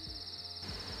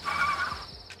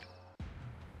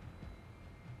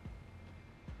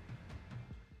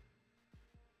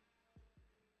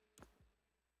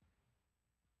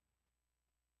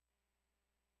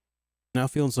 Not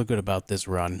feeling so good about this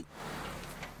run.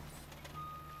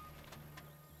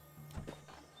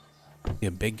 See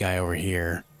a big guy over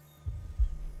here.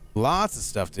 Lots of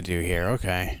stuff to do here.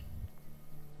 Okay.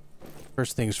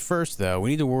 First things first, though, we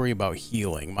need to worry about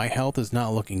healing. My health is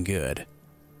not looking good. I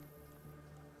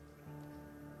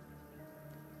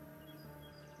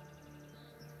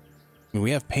mean,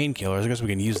 we have painkillers. I guess we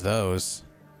can use those.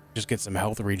 Just get some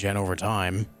health regen over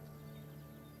time.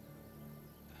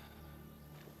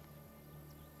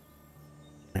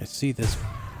 I see this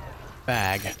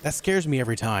bag. That scares me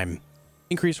every time.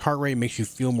 Increased heart rate makes you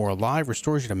feel more alive.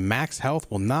 Restores you to max health.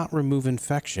 Will not remove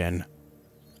infection.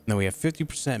 Then we have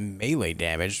 50% melee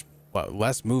damage, but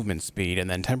less movement speed, and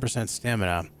then 10%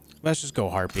 stamina. Let's just go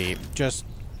heartbeat. Just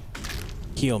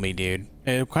heal me, dude.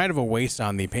 Kind of a waste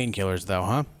on the painkillers, though,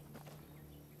 huh?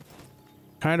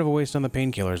 Kind of a waste on the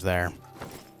painkillers there.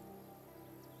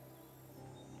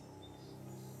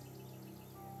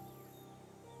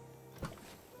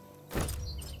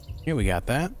 Here we got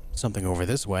that. Something over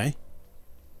this way.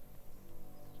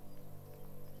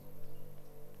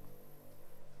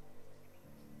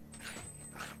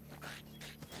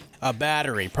 A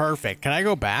battery. Perfect. Can I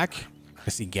go back? I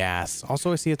see gas.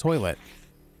 Also, I see a toilet.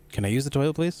 Can I use the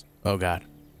toilet, please? Oh, God.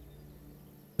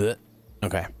 Ugh.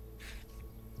 Okay.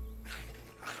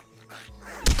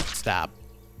 Stop.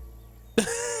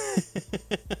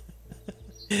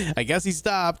 I guess he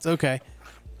stopped. Okay.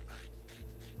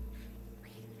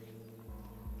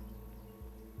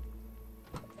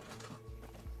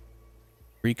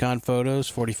 Recon photos,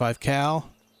 45 cal.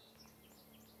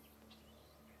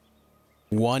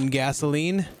 1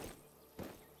 gasoline.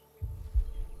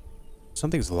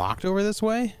 Something's locked over this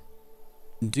way?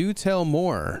 Do tell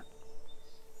more.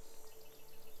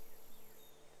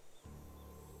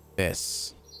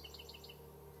 This.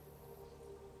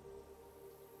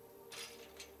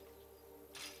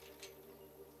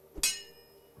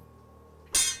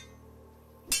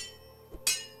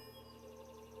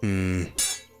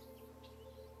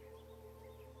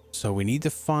 So we need to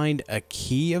find a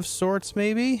key of sorts,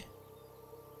 maybe?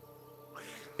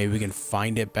 Maybe we can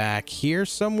find it back here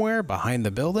somewhere behind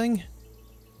the building?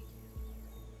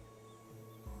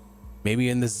 Maybe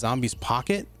in this zombie's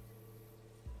pocket?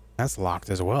 That's locked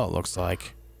as well, it looks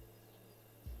like.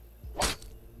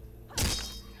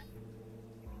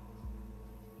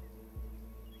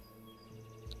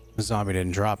 The zombie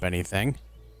didn't drop anything.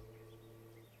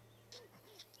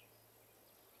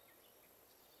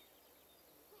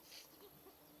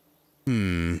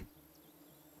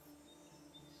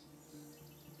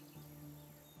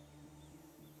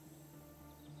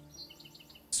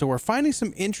 So we're finding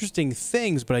some interesting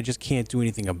things, but I just can't do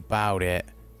anything about it.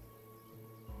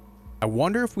 I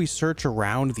wonder if we search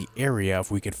around the area if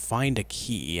we could find a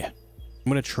key. I'm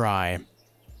gonna try.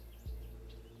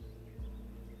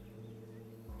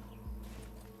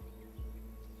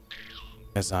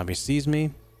 That zombie sees me.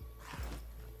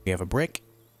 We have a brick.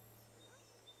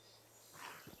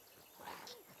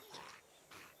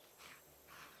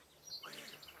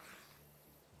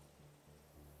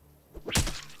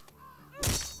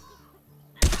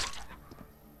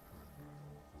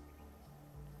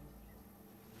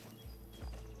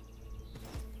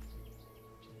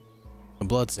 A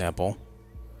blood sample.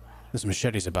 This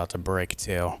machete's about to break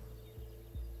too.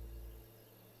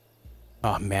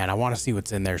 Oh man, I want to see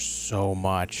what's in there so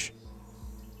much.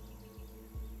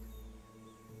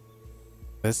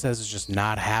 This says it's just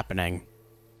not happening.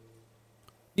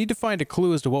 Need to find a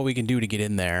clue as to what we can do to get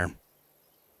in there.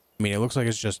 I mean, it looks like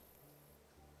it's just...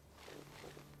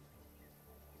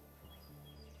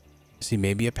 See,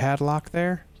 maybe a padlock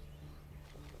there?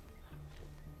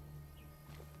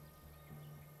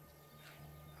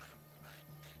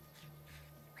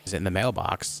 Is it in the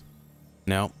mailbox?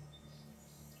 No.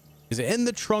 Is it in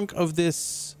the trunk of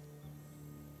this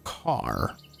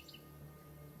car?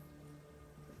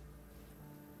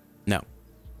 No.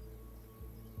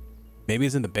 Maybe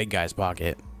it's in the big guy's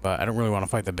pocket, but I don't really want to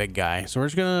fight the big guy. So we're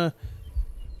gonna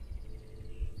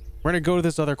go to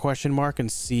this other question mark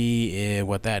and see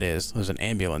what that is. There's an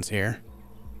ambulance here.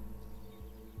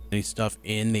 Any stuff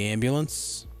in the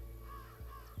ambulance?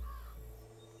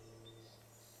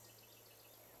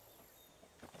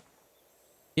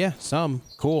 Yeah, some.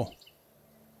 Cool.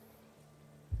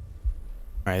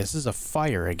 All right, this is a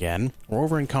fire again. We're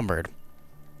over encumbered.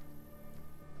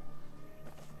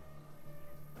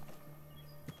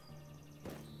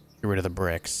 Get rid of the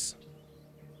bricks.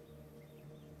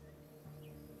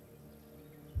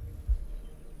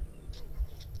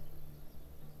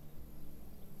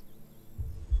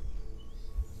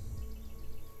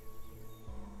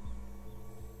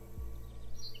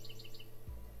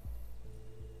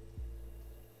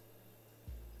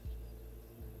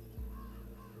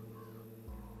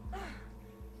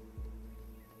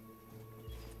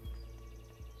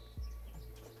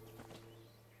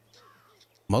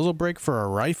 Muzzle brake for a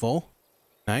rifle.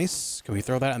 Nice. Can we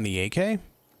throw that on the AK?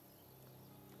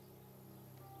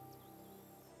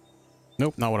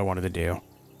 Nope, not what I wanted to do.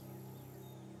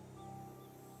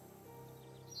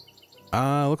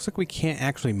 Looks like we can't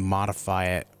actually modify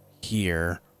it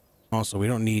here. Also, we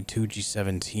don't need 2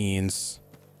 G17s.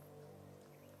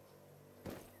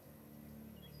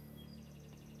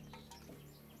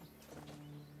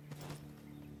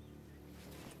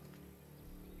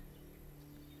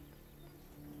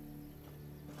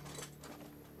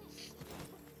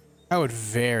 I would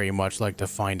very much like to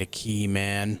find a key,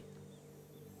 man.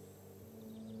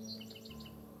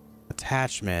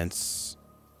 Attachments.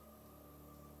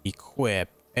 Equip.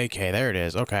 Okay, there it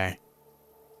is. Okay.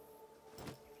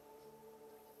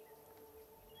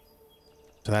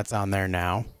 So that's on there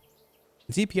now.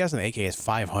 DPS on the AK is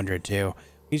 500 too.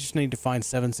 We just need to find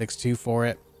 7.62 for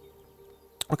it.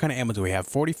 What kind of ammo do we have?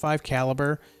 45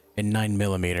 caliber and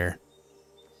 9mm.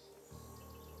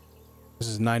 This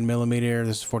is 9mm.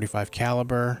 This is 45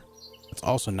 caliber. It's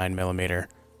also 9mm.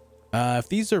 If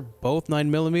these are both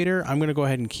 9mm, I'm going to go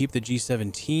ahead and keep the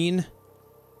G17.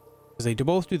 Because they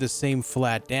both do the same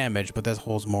flat damage, but that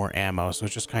holds more ammo. So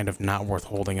it's just kind of not worth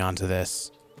holding on to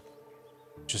this.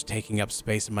 Just taking up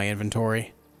space in my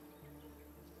inventory.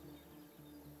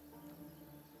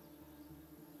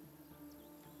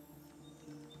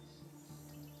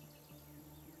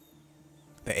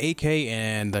 The AK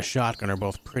and the shotgun are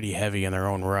both pretty heavy in their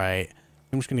own right.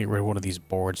 I'm just gonna get rid of one of these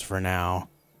boards for now.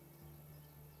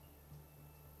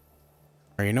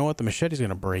 Or you know what? The machete's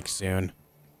gonna break soon.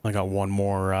 I got one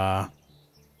more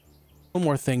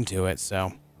thing to it,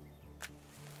 so.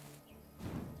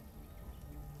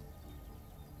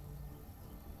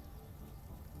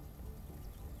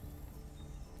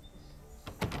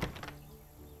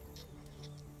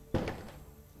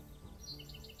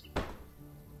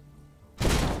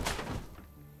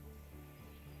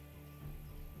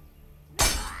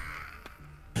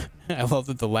 I love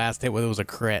that the last hit was a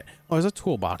crit. Oh, there's a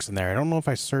toolbox in there. I don't know if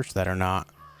I searched that or not.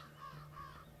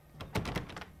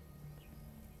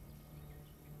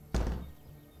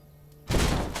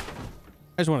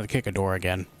 I just wanted to kick a door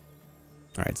again.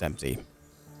 All right, it's empty.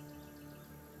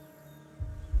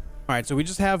 All right, so we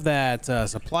just have that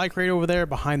supply crate over there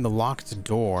behind the locked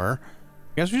door.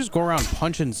 I guess we just go around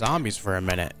punching zombies for a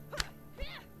minute.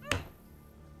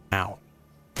 Ow.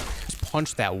 Just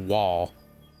punch that wall.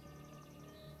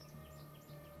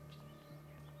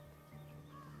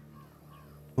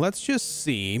 Let's just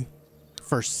see,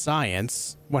 for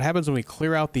science, what happens when we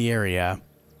clear out the area.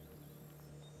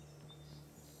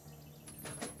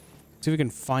 See if we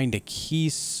can find a key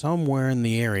somewhere in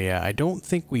the area. I don't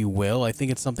think we will. I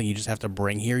think it's something you just have to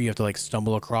bring here. You have to like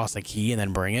stumble across a key and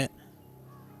then bring it.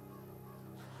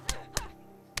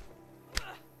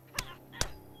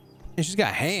 And she's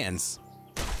got hands.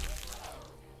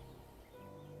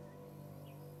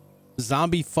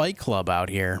 Zombie fight club out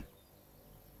here.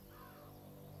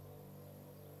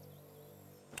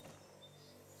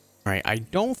 All right, I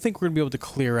don't think we're gonna be able to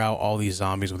clear out all these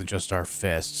zombies with just our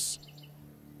fists.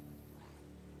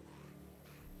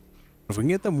 If we can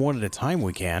get them one at a time,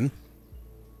 we can.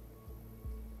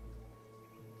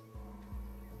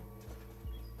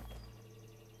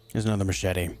 Here's another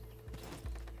machete.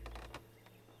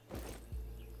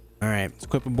 All right, let's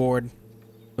equip a board.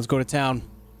 Let's go to town.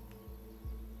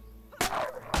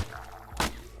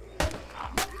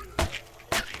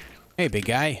 Hey, big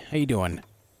guy, how you doing?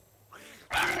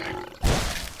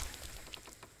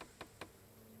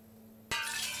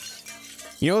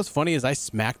 You know what's funny is I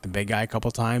smacked the big guy a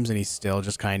couple times and he still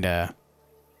just kind of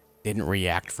didn't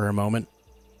react for a moment.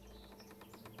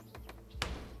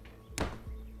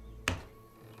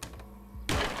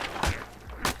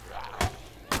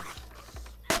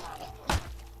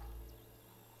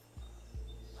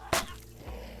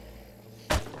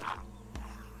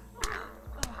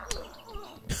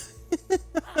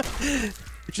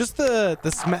 Just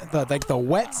the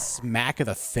wet smack of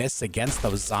the fists against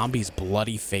those zombies'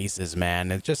 bloody faces,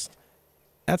 man. It just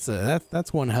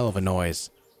that's one hell of a noise.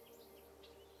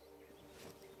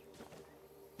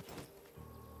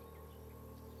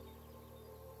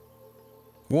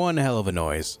 One hell of a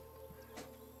noise.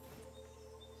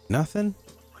 Nothing?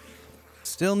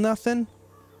 Still nothing?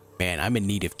 Man, I'm in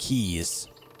need of keys.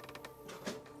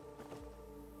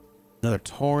 Another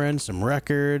Tauren, some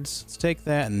records. Let's take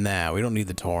that and that. We don't need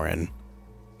the Tauren.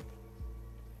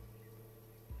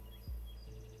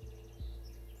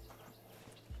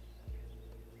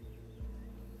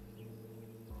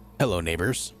 Hello,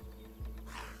 neighbors.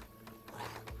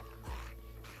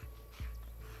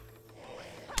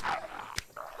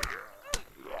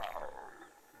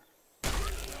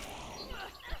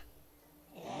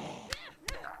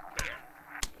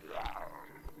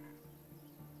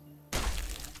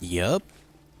 Yup.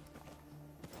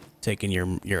 Taking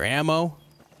your ammo.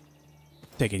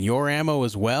 Taking your ammo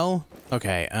as well.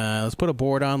 Okay, let's put a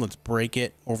board on. Let's break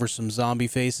it over some zombie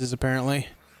faces, apparently.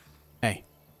 Hey.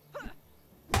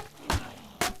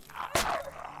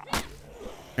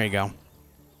 There you go.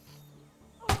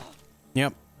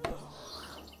 Yep.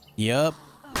 Yep.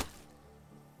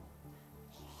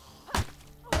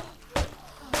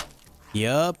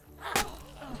 Yep.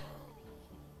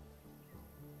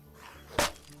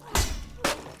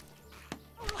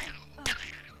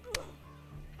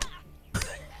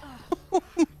 Oh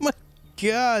my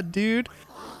god, dude.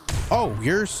 Oh,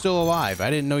 you're still alive. I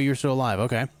didn't know you were still alive.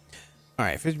 Okay. All All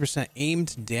right, 50%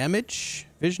 aimed damage.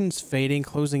 Vision's fading,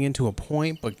 closing into a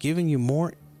point, but giving you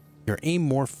more, your aim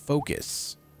more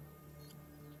focus.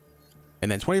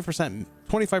 And then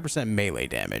 25% melee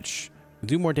damage.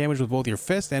 Do more damage with both your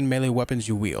fist and melee weapons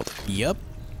you wield. Yep.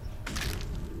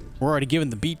 We're already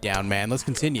giving the beat down, man. Let's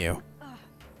continue.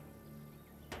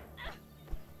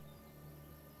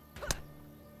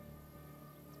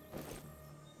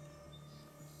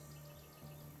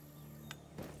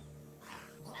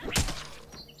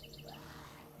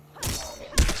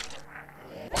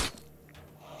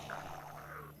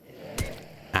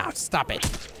 Stop it.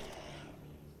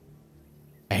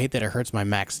 I hate that it hurts my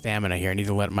max stamina here. I need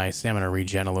to let my stamina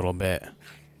regen a little bit.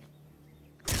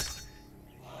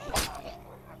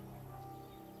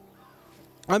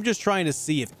 I'm just trying to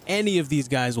see if any of these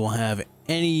guys will have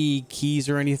any keys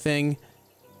or anything.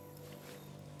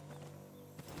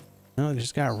 No, they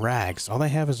just got rags. All they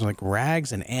have is like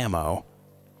rags and ammo.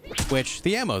 Which,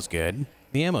 the ammo's good.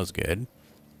 The ammo's good.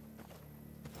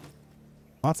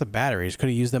 Lots of batteries. Could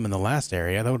have used them in the last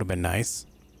area. That would have been nice.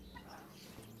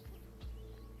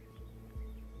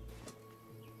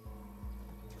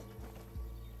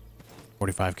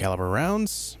 .45 caliber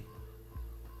rounds.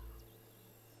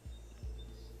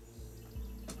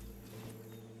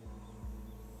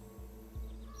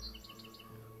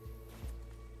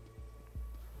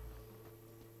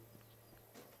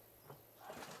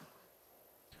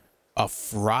 A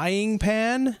frying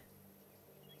pan?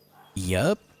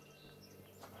 Yup.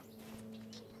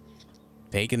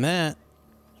 Taking that.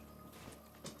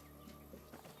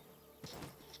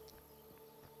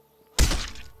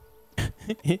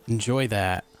 Enjoy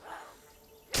that.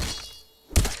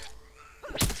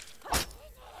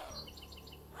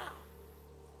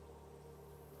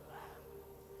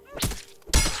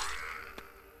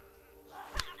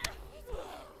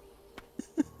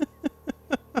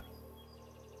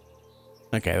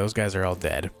 Okay, those guys are all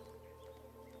dead.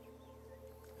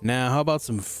 Now, how about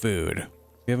some food?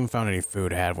 We haven't found any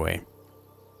food, have we?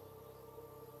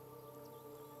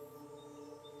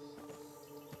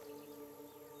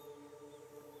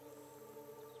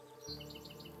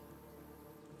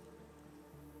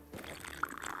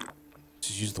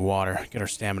 Just use the water, get our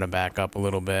stamina back up a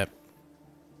little bit.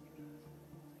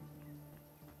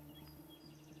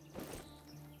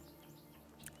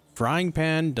 Frying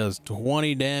pan does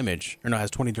 20 damage. Or no, has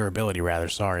 20 durability rather,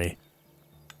 sorry.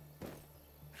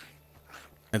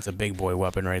 That's a big boy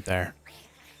weapon right there.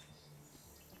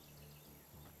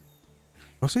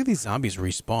 Looks like these zombies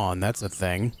respawn, that's a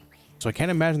thing. So I can't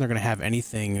imagine they're going to have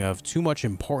anything of too much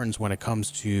importance when it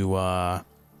comes to,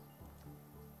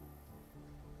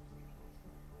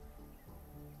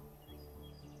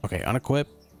 Okay, unequip.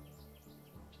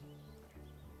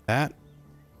 That.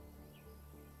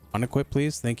 Unequip,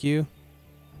 please, thank you.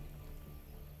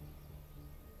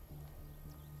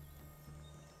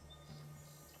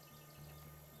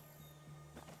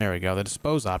 There we go. The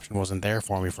dispose option wasn't there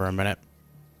for me for a minute.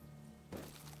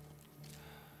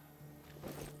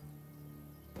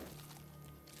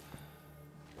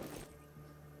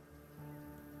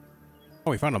 Oh,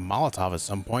 we found a Molotov at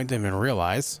some point. Didn't even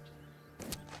realize.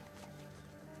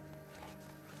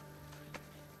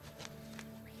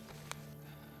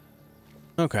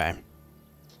 Okay.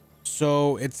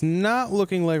 So it's not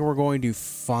looking like we're going to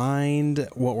find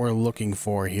what we're looking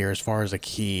for here as far as a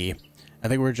key. I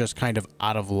think we're just kind of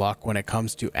out of luck when it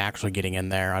comes to actually getting in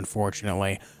there,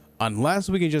 unfortunately. Unless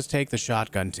we can just take the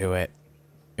shotgun to it.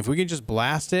 If we can just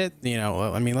blast it, you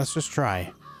know, I mean, let's just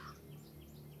try.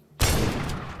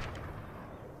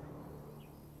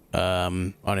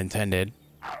 Unintended.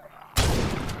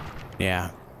 Yeah.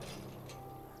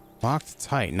 Locked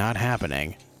tight, not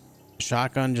happening.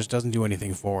 Shotgun just doesn't do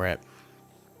anything for it.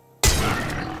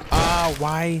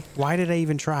 Why did I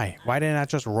even try? Why did I not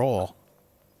just roll?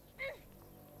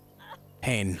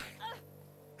 Pain.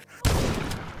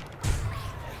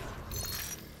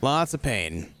 Lots of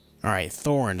pain. All right,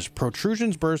 thorns.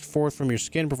 Protrusions burst forth from your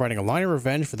skin, providing a line of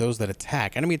revenge for those that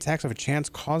attack. Enemy attacks have a chance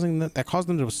cause them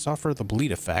to suffer the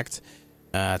bleed effect.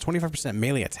 25%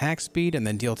 melee attack speed, and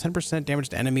then deal 10% damage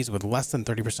to enemies with less than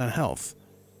 30% health.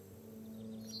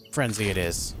 Frenzy it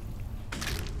is.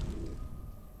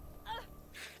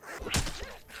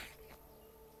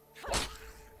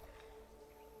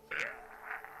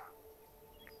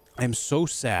 I'm so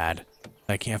sad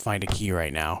I can't find a key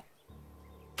right now.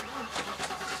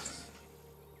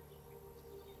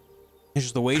 It's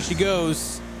just the way she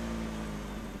goes.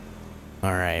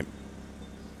 All right.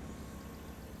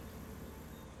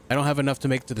 I don't have enough to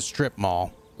make it to the strip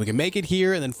mall. We can make it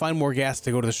here and then find more gas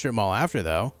to go to the strip mall after,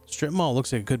 though. Strip mall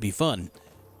looks like it could be fun.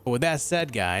 But with that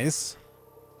said, guys,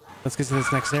 let's get to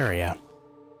this next area.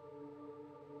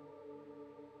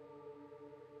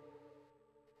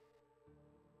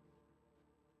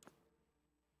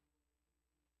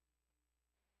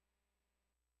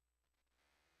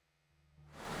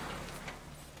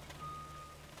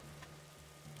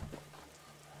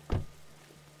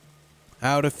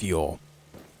 Out of fuel.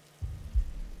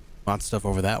 Lots of stuff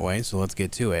over that way, so let's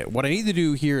get to it. What I need to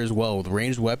do here as well with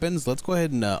ranged weapons, let's go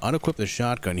ahead and unequip the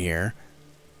shotgun here.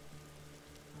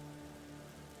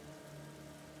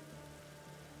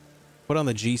 Put on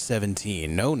the G17.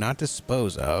 No, not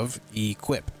dispose of.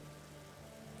 Equip.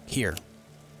 Here.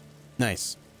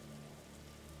 Nice.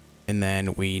 And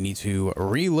then we need to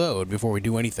reload before we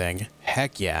do anything.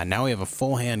 Heck yeah, now we have a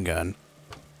full handgun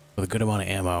with a good amount of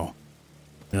ammo.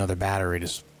 Another battery to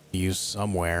use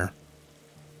somewhere.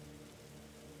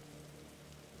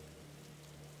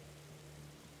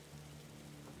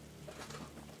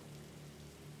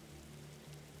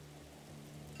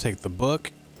 Take the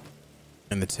book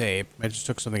and the tape. I just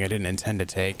took something I didn't intend to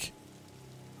take.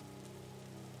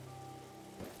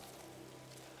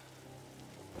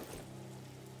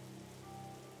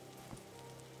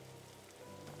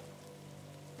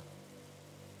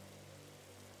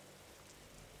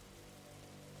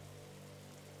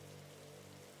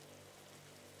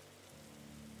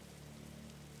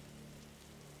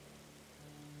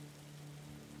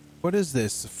 What is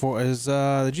this for? Is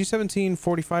the G17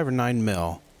 45 or 9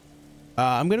 mil?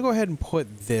 I'm gonna go ahead and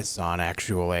put this on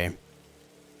actually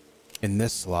in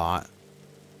this slot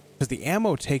because the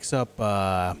ammo takes up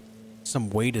some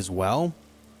weight as well,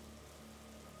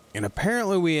 and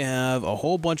apparently we have a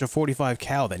whole bunch of 45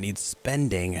 cal that needs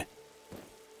spending.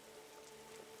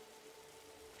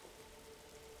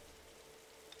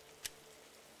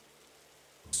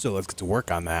 So let's get to work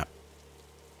on that.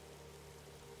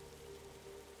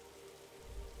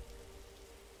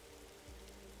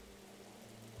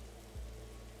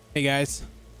 Hey guys.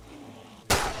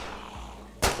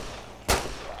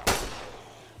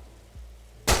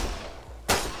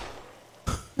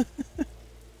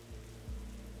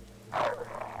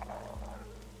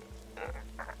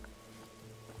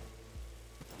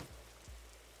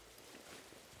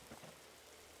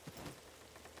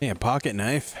 Hey, a pocket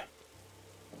knife.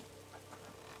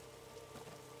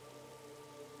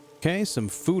 Okay, some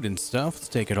food and stuff. Let's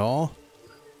take it all.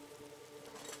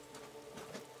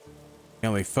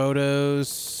 Family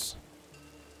photos.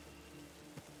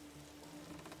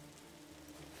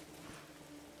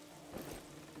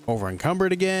 Over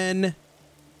encumbered again.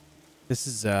 This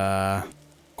is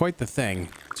quite the thing.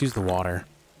 Let's use the water.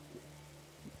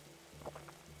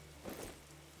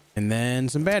 And then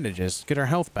some bandages. Get our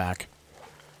health back.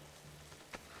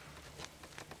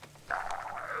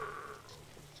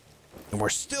 And we're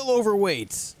still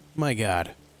overweight. My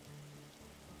God.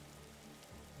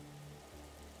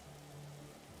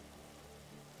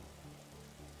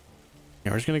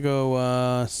 Yeah, we're just gonna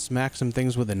go smack some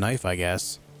things with a knife, I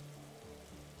guess.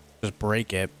 Just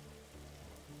break it.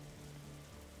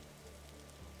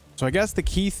 So I guess the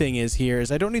key thing is here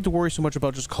is I don't need to worry so much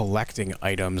about just collecting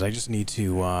items. I just need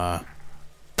to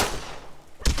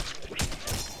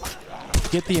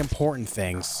get the important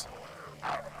things.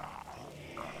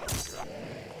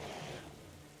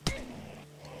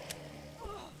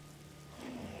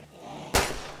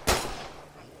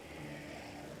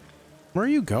 Where are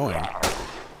you going?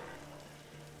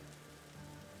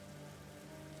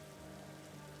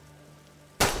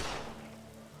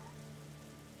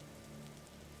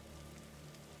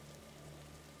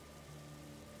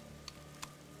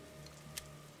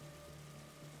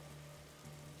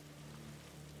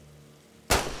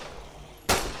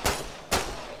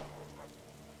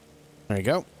 There you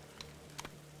go.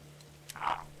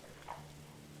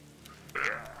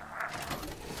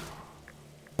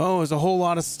 Oh, there's a whole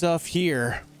lot of stuff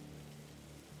here.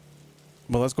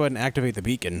 Well, let's go ahead and activate the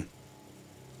beacon.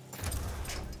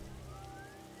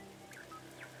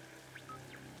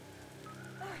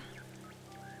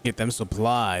 Get them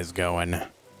supplies going. I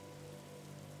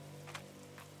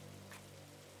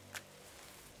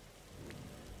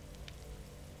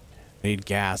need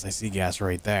gas. I see gas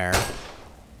right there.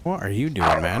 What are you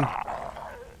doing, man?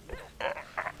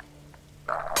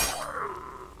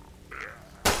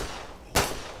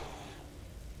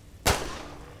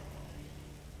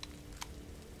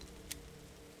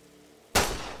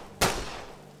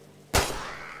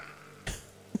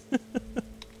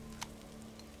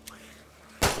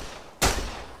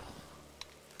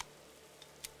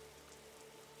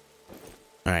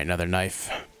 All right, another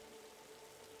knife.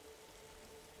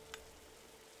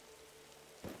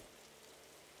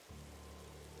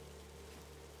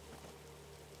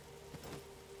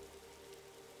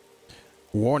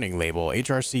 Warning label,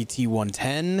 HRC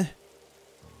T110,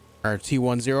 or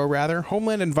T10 rather,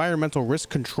 Homeland Environmental Risk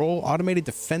Control Automated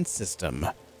Defense System.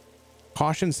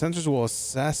 Caution, sensors will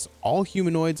assess all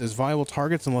humanoids as viable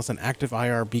targets unless an active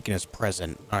IR beacon is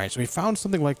present. All right, so we found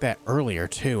something like that earlier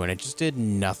too, and it just did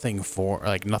nothing for,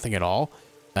 like, nothing at all.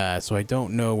 So I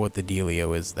don't know what the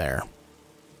dealio is there.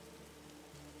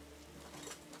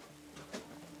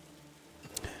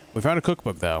 We found a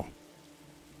cookbook though.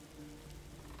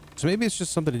 So maybe it's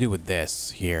just something to do with this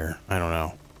here. I don't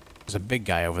know. There's a big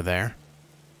guy over there.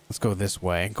 Let's go this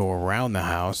way, go around the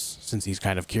house, since he's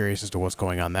kind of curious as to what's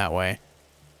going on that way.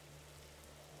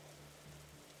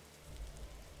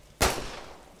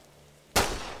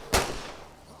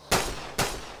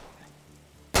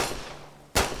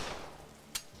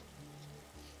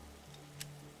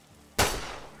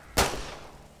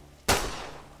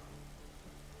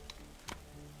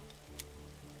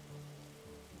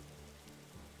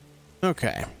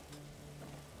 Okay.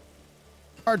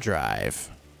 Hard drive.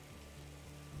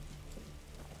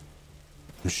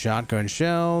 Shotgun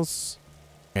shells.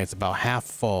 Okay, it's about half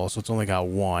full, so it's only got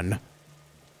one.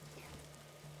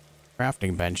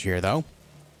 Crafting bench here, though.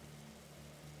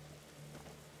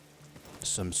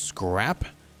 Some scrap.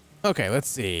 Okay, let's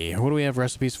see. What do we have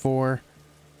recipes for?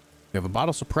 We have a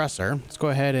bottle suppressor. Let's go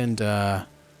ahead and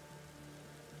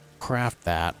craft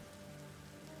that.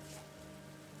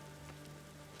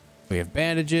 We have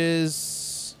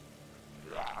bandages.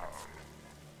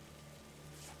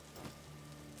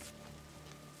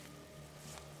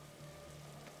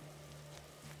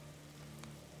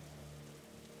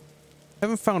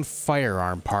 Haven't found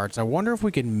firearm parts. I wonder if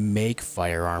we can make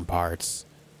firearm parts.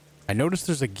 I noticed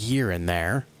there's a gear in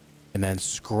there, and then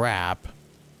scrap.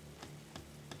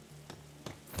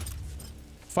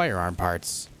 Firearm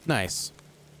parts. Nice.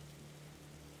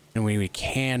 And we need a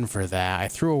can for that. I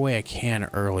threw away a can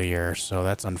earlier, so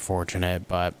that's unfortunate,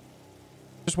 but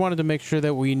just wanted to make sure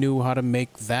that we knew how to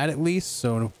make that at least,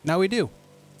 so now we do.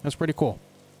 That's pretty cool.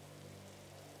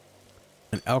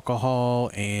 And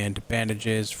alcohol and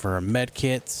bandages for med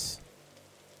kits.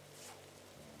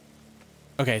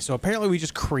 Okay, so apparently we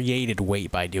just created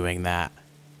weight by doing that.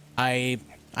 I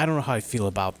don't know how I feel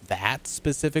about that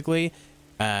specifically.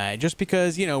 Just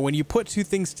because, you know, when you put two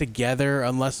things together,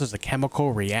 unless there's a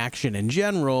chemical reaction in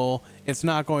general, it's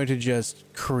not going to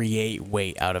just create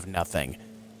weight out of nothing.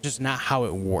 Just not how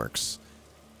it works.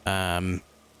 And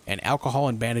alcohol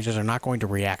and bandages are not going to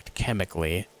react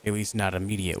chemically, at least not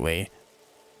immediately.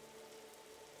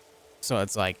 So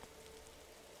it's like,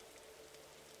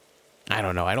 I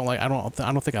don't know. I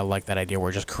don't think I like that idea where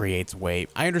it just creates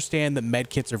weight. I understand that med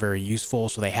kits are very useful,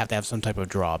 so they have to have some type of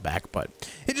drawback, but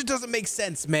it just doesn't make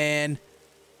sense, man.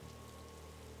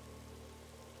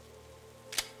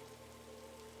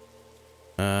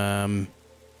 Apparently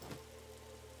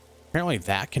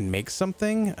that can make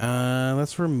something.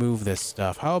 Let's remove this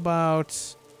stuff. How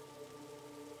about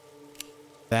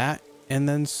that and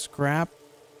then scrap?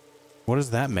 What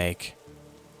does that make?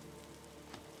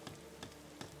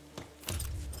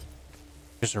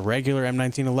 Just a regular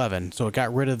M1911, so it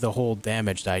got rid of the whole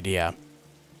damaged idea.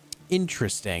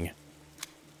 Interesting.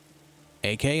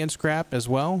 AK and scrap as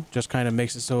well, just kind of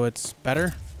makes it so it's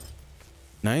better.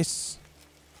 Nice.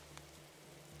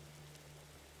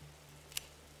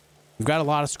 We've got a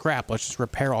lot of scrap. Let's just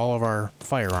repair all of our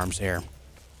firearms here.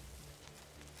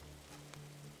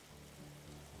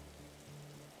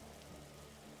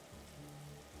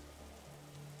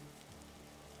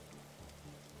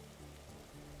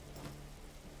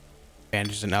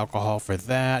 Bandages and alcohol for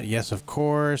that. Yes, of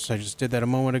course. I just did that a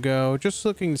moment ago. Just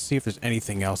looking to see if there's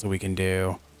anything else that we can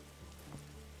do.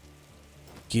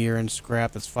 Gear and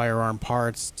scrap. That's firearm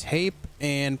parts. Tape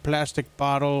and plastic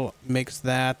bottle makes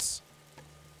that.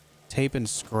 Tape and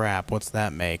scrap. What's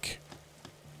that make?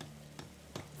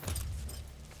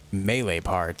 Melee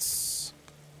parts.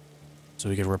 So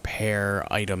we could repair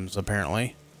items,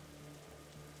 apparently.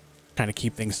 Kind of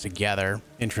keep things together.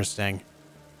 Interesting.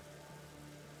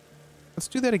 Let's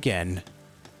do that again.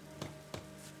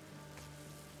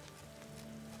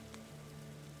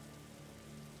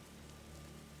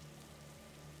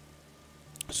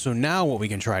 So now what we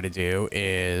can try to do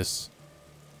is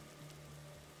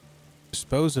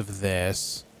dispose of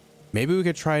this. Maybe we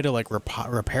could try to like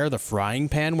repair the frying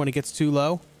pan when it gets too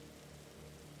low.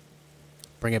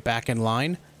 Bring it back in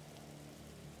line.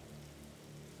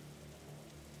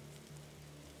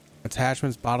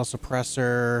 Attachments, bottle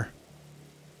suppressor.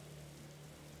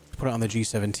 Put it on the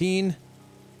G17.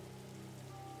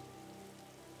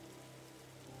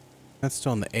 That's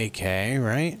still on the AK,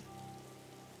 right?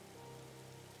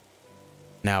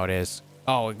 Now it is.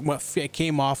 Oh, it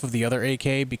came off of the other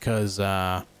AK because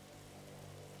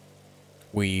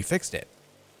we fixed it.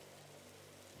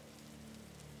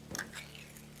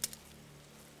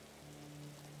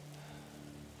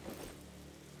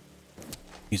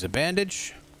 Use a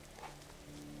bandage.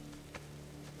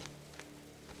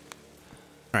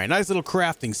 All right, nice little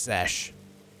crafting sesh.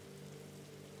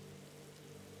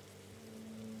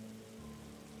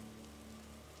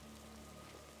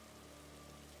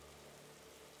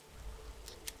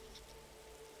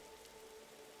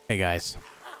 Hey guys.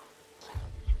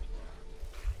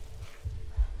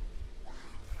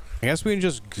 I guess we can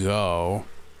just go.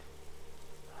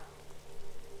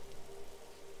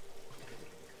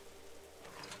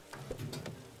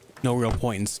 No real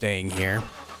point in staying here.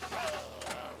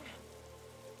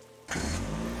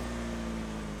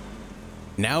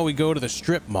 Now we go to the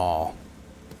strip mall.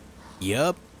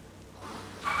 Yup.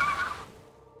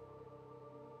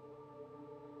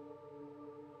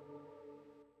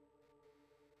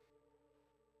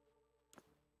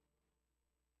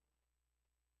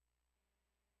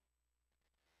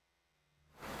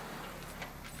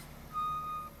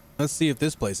 Let's see if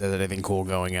this place has anything cool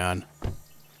going on.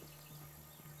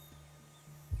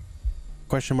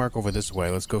 Question mark over this way.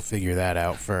 Let's go figure that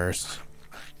out first.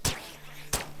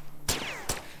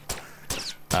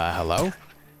 Hello?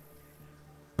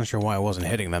 Not sure why I wasn't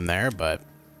hitting them there, but...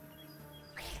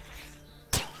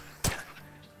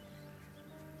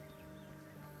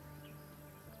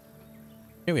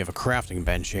 Okay, we have a crafting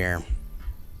bench here.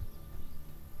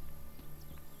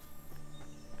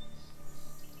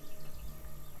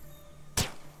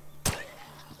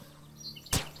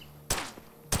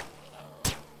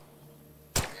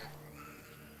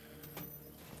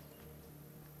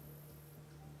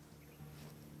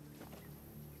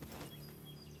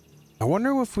 I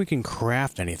wonder if we can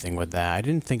craft anything with that. I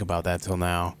didn't think about that till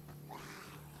now.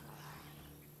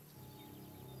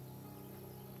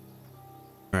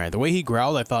 Alright, the way he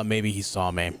growled, I thought maybe he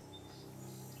saw me.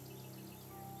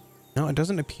 No, it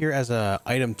doesn't appear as an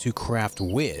item to craft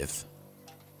with.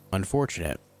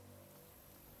 Unfortunate.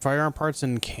 Firearm parts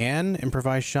and can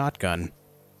improvise shotgun.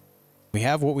 We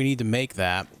have what we need to make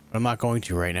that, but I'm not going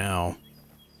to right now.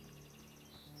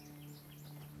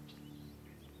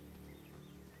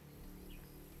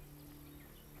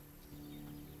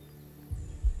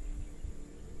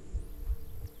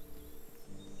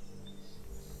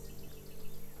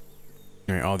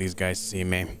 Alright, all these guys see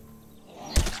me.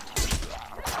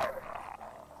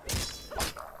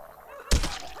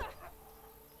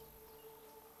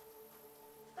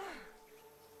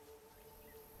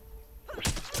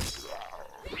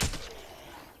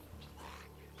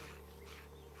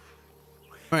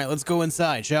 Alright, let's go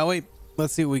inside, shall we?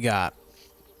 Let's see what we got.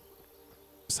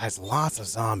 Besides, lots of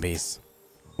zombies.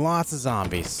 Lots of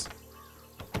zombies.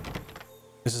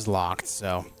 This is locked,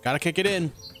 so gotta kick it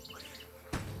in.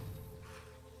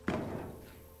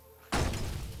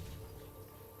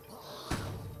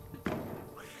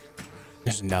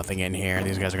 There's nothing in here.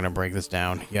 These guys are gonna break this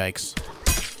down. Yikes.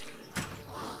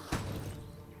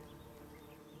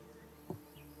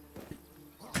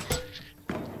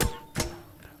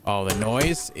 Oh, the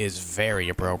noise is very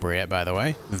appropriate, by the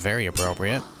way. Very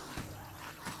appropriate.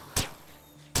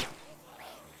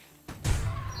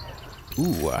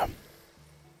 Ooh.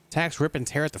 Attacks rip and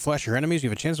tear at the flesh of your enemies. You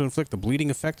have a chance to inflict the bleeding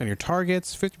effect on your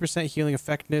targets. 50% healing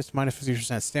effectiveness, minus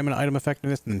 50% stamina item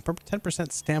effectiveness, and then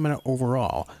 10% stamina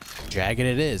overall. Jagged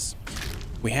it is.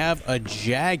 We have a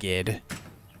jagged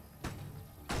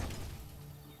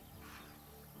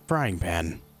frying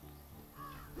pan.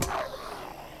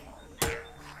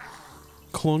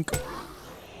 Clunk.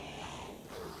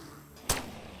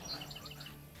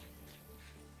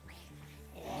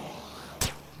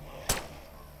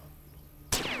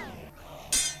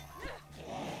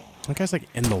 That guy's like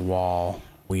in the wall.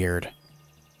 Weird.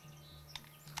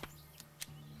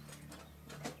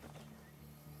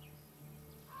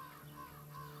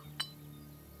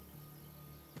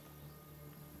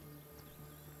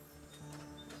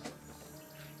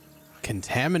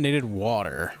 Contaminated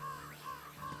water.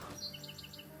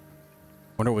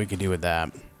 Wonder what we could do with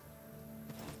that.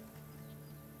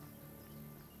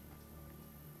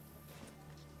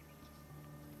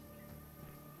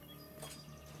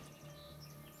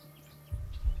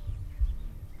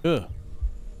 Ugh.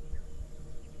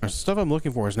 The stuff I'm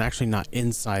looking for is actually not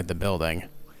inside the building.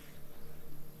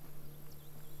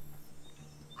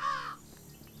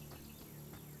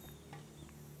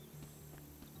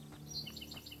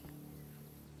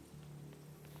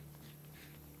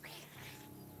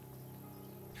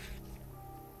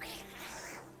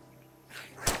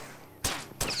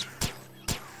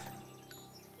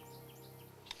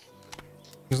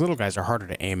 These little guys are harder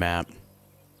to aim at.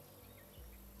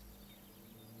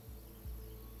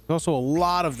 There's also a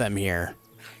lot of them here.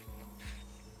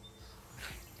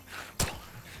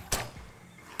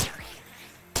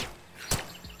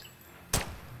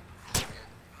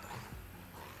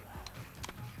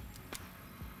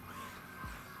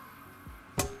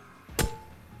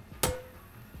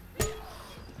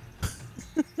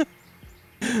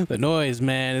 The noise,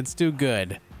 man, it's too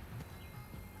good.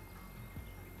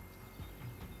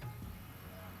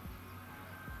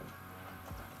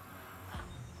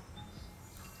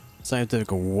 Scientific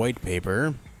white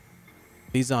paper.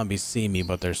 These zombies see me,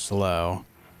 but they're slow.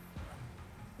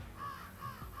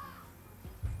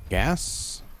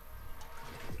 Gas.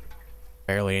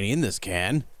 Barely any in this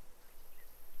can.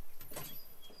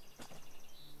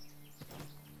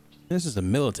 This is a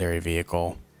military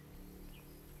vehicle.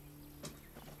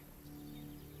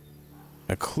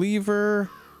 A cleaver.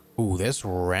 Ooh, this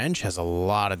wrench has a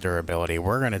lot of durability.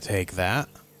 We're gonna take that.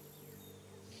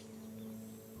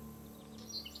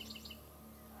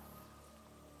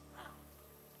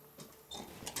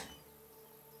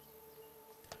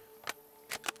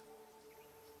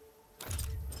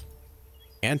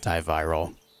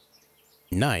 Antiviral.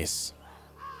 Nice.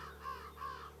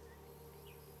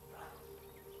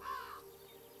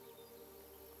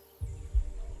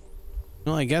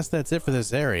 Well, I guess that's it for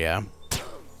this area.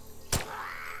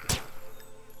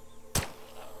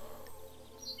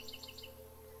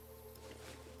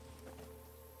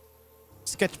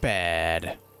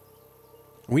 Sketchpad.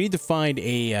 We need to find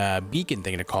a beacon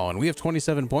thing to call in. We have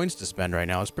 27 points to spend right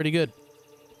now. It's pretty good.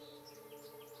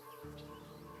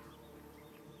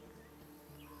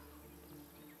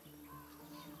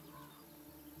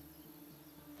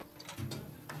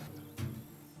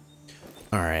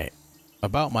 All right.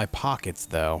 About my pockets,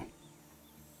 though.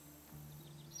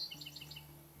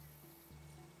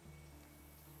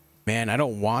 Man, I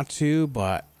don't want to,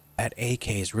 but that AK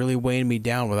is really weighing me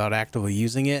down without actively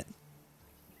using it.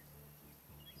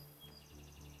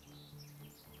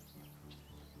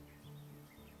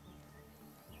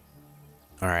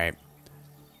 All right.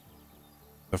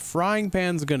 The frying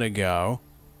pan's gonna go.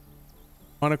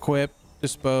 Unequip,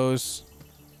 dispose.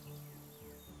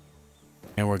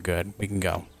 And we're good. We can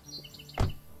go.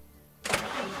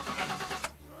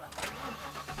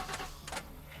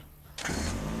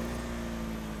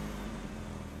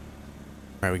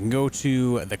 All right, we can go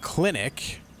to the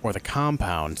clinic or the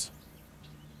compound.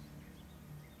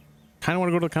 Kind of want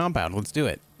to go to the compound. Let's do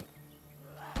it.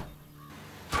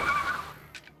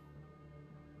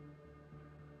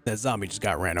 That zombie just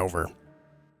got ran over.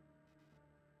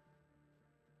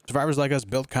 Survivors like us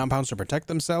built compounds to protect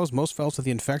themselves. Most fell to the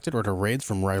infected or to raids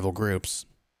from rival groups.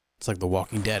 It's like the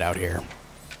Walking Dead out here.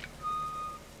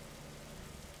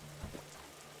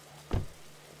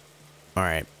 All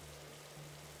right.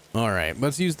 All right,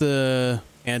 let's use the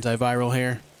antiviral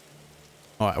here.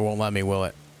 Oh, it won't let me, will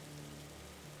it?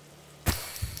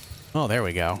 Oh, there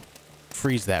we go.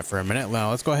 Freeze that for a minute. Now,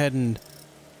 let's go ahead and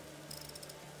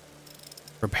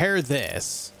repair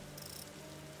this,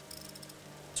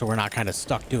 so we're not kind of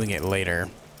stuck doing it later.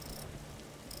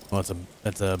 Well,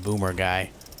 that's a boomer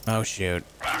guy. Oh, shoot.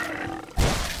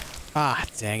 Ah,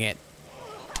 dang it.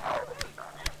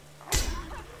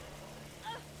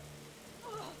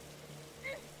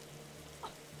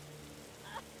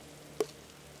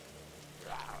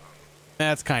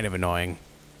 That's kind of annoying.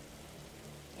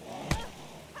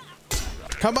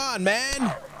 Come on,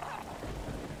 man.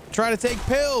 Try to take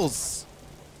pills.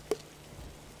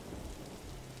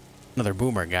 Another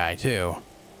boomer guy, too.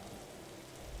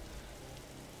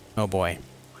 Oh, boy.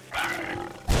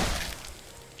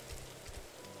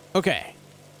 Okay.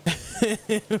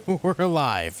 We're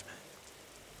alive.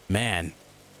 Man.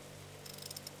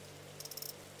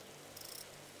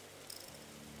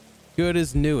 Good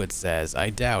as new, it says. I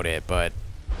doubt it, but,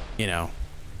 you know.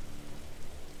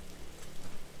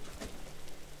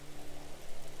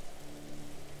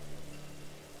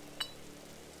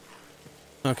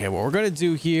 Okay, what we're going to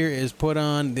do here is put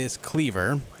on this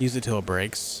cleaver. Use it till it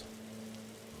breaks.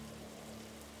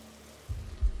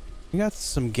 We got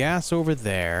some gas over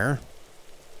there.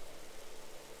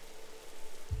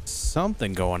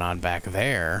 Something going on back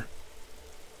there.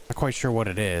 Not quite sure what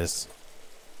it is.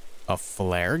 A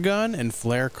flare gun and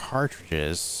flare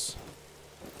cartridges.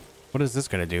 What is this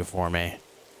going to do for me?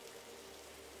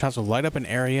 Tries to light up an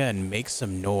area and make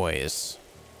some noise.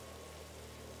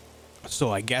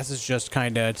 So I guess it's just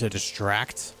kind of to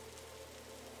distract.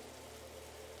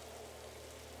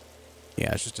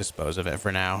 Yeah, let's just dispose of it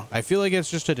for now. I feel like it's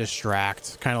just to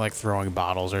distract, kind of like throwing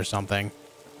bottles or something.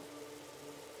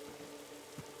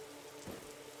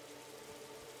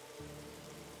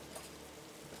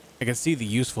 I can see the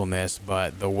usefulness,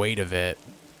 but the weight of it,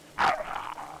 I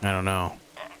don't know.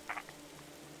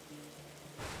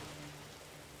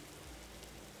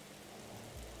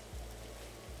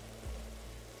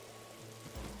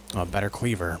 Oh, better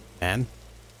cleaver, man.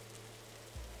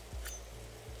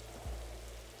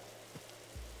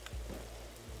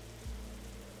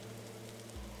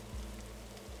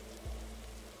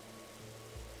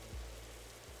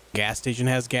 Gas station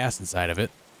has gas inside of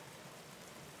it.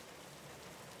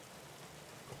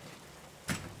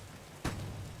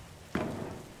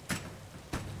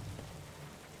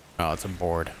 Oh, it's a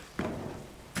board.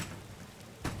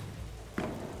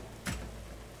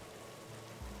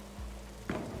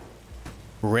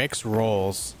 Rick's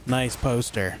Rolls. Nice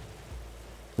poster.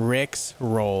 Rick's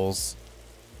Rolls.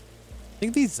 I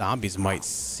think these zombies might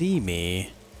see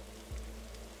me.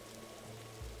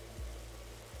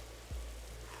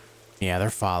 Yeah, they're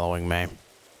following me.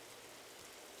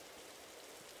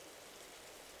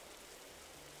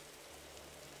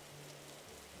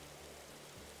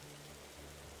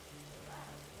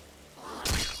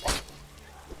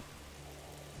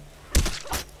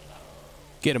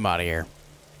 Get him out of here.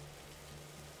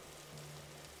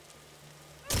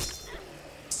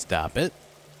 Stop it.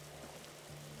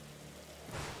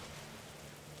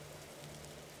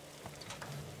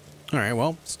 All right,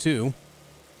 well, it's two.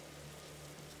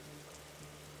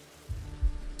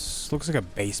 This looks like a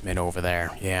basement over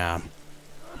there. Yeah.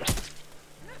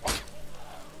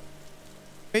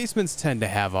 Basements tend to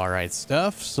have all right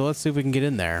stuff, so let's see if we can get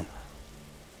in there.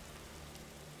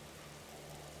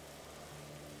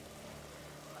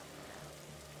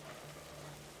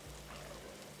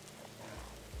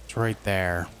 It's right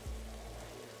there.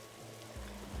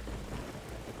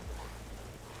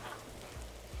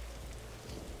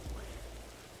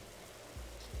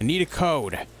 I need a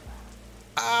code.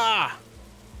 Ah!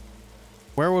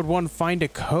 Where would one find a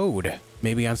code?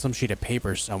 Maybe on some sheet of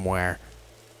paper somewhere.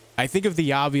 I think of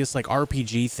the obvious like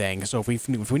RPG thing. So if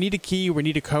we need a key, we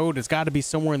need a code, it's got to be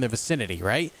somewhere in the vicinity,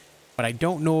 right? But I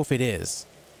don't know if it is.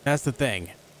 That's the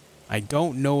thing. I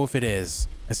don't know if it is.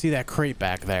 I see that crate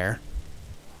back there.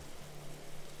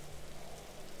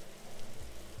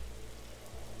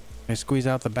 Can I squeeze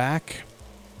out the back?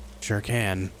 Sure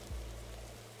can.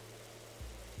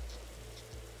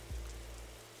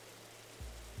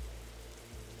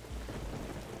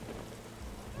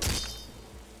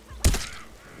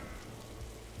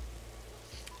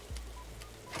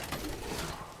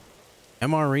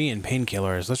 MRE and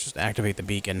painkillers. Let's just activate the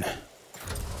beacon.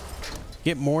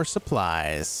 Get more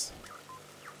supplies.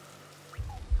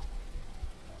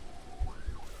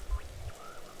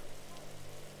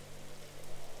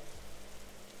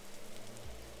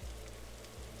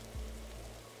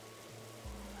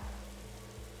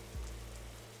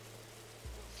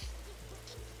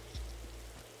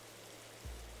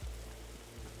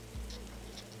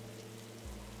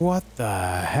 What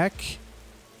the heck?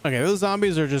 Okay, those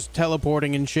zombies are just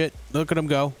teleporting and shit. Look at them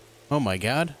go. Oh my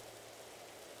god.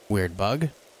 Weird bug.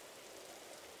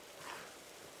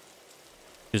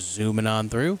 Just zooming on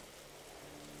through.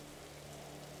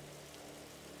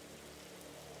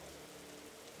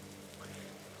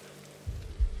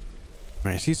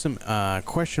 I see some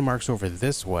question marks over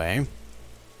this way.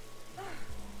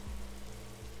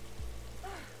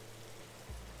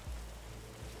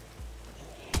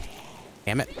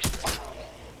 Damn it.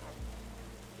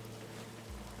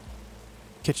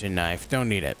 Kitchen knife. Don't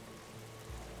need it.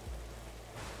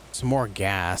 Some more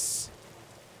gas.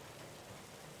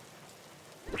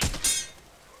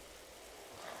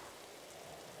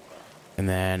 And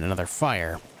then another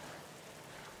fire.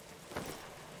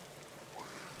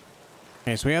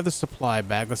 Okay, so we have the supply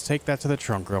bag. Let's take that to the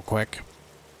trunk real quick.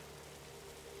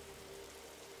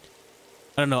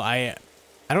 I don't know. I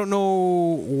don't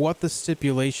know what the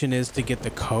stipulation is to get the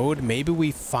code. Maybe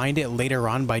we find it later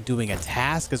on by doing a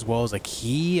task as well as a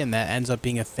key, and that ends up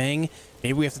being a thing.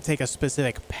 Maybe we have to take a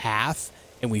specific path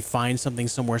and we find something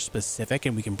somewhere specific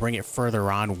and we can bring it further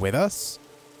on with us.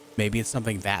 Maybe it's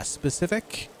something that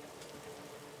specific.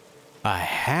 A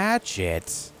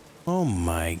hatchet. Oh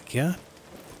my god.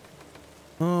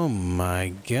 Oh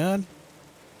my god.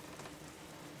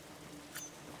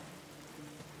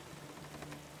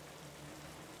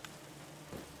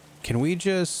 Can we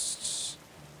just...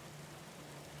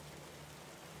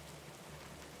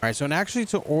 All right, so and actually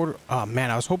to order... Oh, man,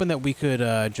 I was hoping that we could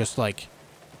just, like,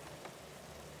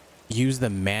 use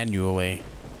them manually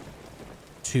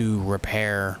to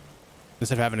repair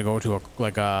instead of having to go to, a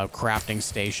crafting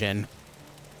station.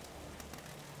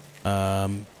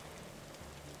 Was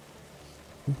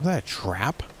that a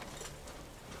trap?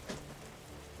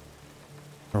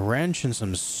 A wrench and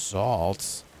some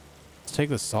salt. Let's take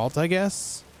the salt, I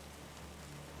guess.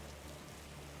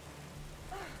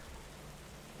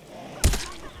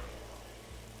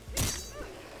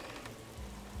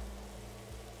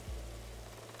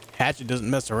 Hatchet doesn't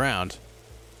mess around.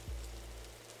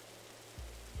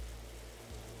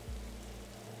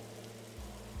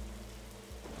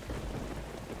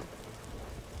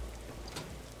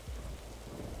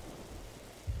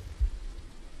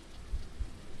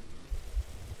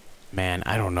 Man,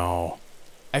 I don't know.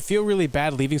 I feel really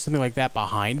bad leaving something like that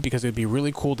behind because it'd be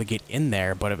really cool to get in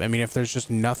there. But I mean, if there's just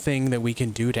nothing that we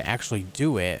can do to actually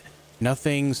do it,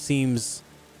 nothing seems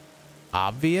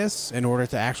obvious in order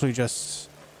to actually just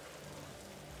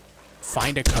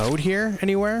find a code here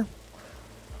anywhere.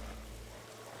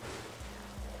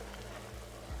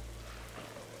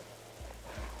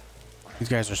 These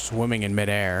guys are swimming in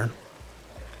midair.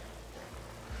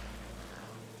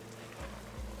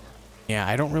 Yeah,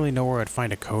 I don't really know where I'd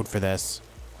find a code for this.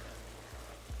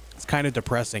 It's kind of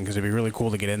depressing because it'd be really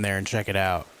cool to get in there and check it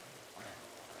out.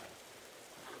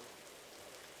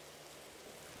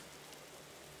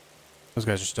 Those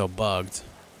guys are still bugged.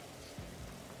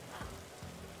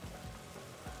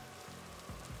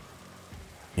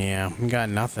 Yeah, we got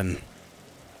nothing.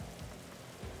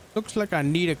 Looks like I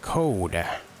need a code.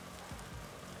 I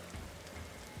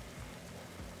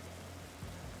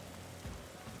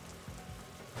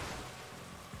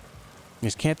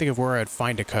just can't think of where I'd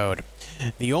find a code.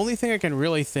 The only thing I can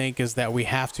really think is that we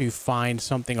have to find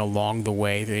something along the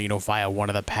way, you know, via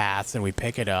one of the paths, and we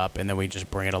pick it up, and then we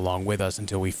just bring it along with us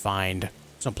until we find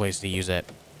some place to use it.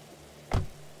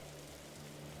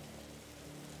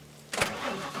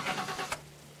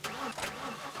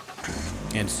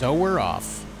 And so we're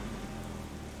off.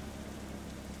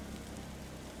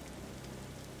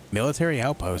 Military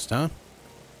outpost, huh?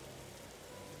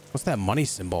 What's that money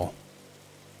symbol?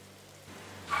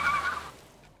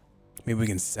 Maybe we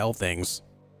can sell things.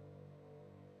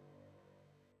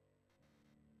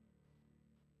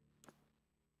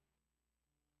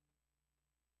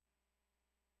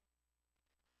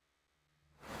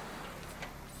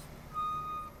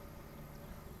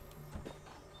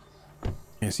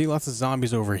 I see lots of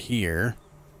zombies over here.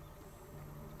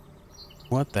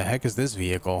 What the heck is this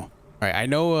vehicle? All right, I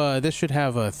know this should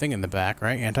have a thing in the back,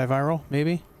 right? Antiviral,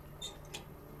 maybe?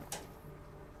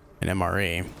 An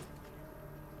MRE.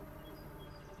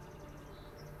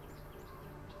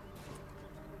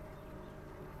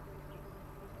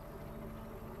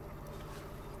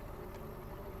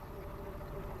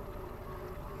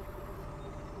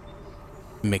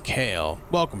 Mikhail.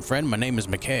 Welcome, friend. My name is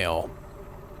Mikhail.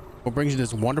 What brings you to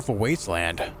this wonderful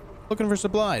wasteland? Looking for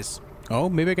supplies. Oh,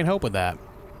 maybe I can help with that.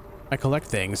 I collect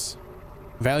things.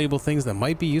 Valuable things that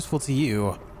might be useful to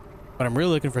you. But I'm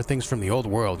really looking for things from the old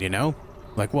world, you know?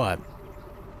 Like what?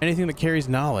 Anything that carries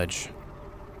knowledge.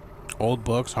 Old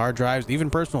books, hard drives,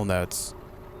 even personal notes.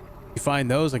 If you find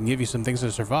those, I can give you some things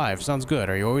to survive. Sounds good.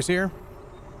 Are you always here?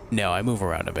 No, I move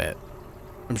around a bit.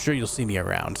 I'm sure you'll see me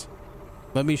around.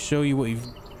 Let me show you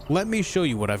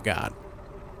what I've got.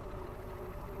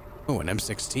 Oh, an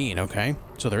M16, okay.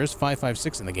 So there is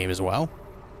 5.56 in the game as well.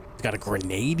 He's got a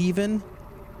grenade even.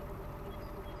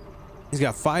 He's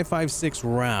got 5.56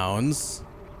 rounds.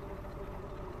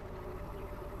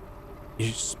 You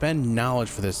should spend knowledge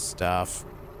for this stuff.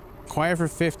 Acquire for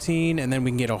 15, and then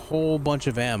we can get a whole bunch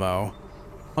of ammo.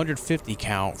 150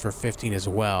 count for 15 as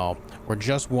well. We're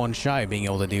just one shy of being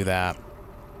able to do that.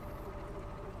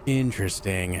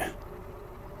 Interesting.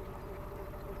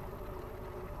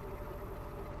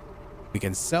 We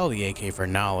can sell the AK for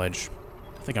knowledge.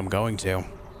 I think I'm going to.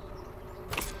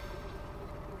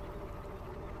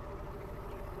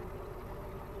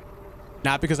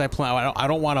 Not because I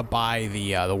don't want to buy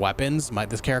the weapons.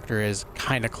 This character is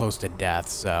kind of close to death,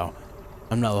 so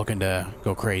I'm not looking to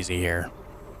go crazy here.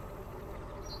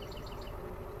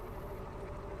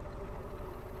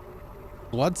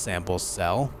 Blood samples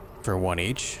sell for 1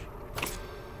 each.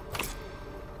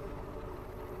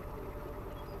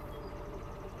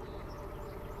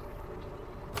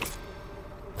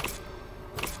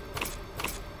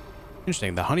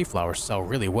 Interesting, the honey flowers sell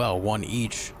really well, 1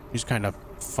 each. You just kind of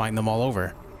find them all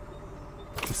over.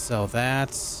 Let's sell that.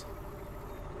 Just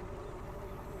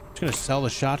gonna sell the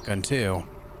shotgun too.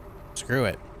 Screw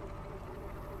it.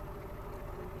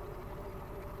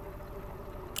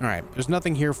 All right, there's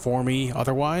nothing here for me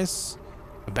otherwise.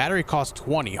 The battery costs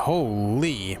 20.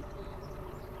 Holy. All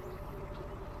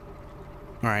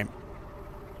right.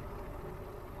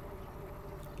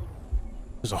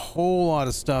 There's a whole lot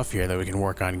of stuff here that we can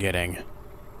work on getting.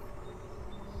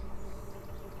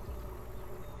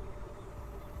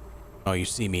 Oh, you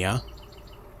see me, huh?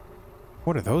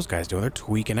 What are those guys doing? They're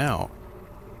tweaking out.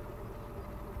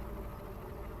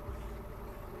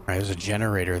 All right, there's a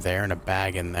generator there and a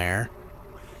bag in there.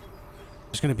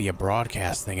 There's going to be a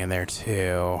broadcast thing in there,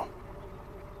 too.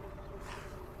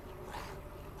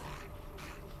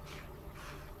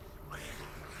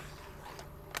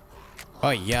 Oh,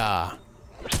 yeah.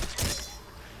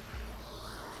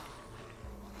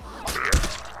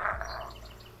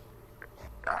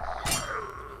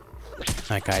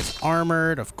 That guy's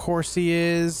armored. Of course he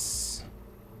is.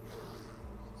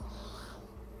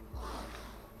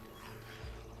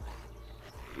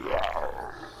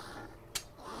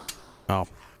 Oh.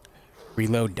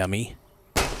 Reload, dummy.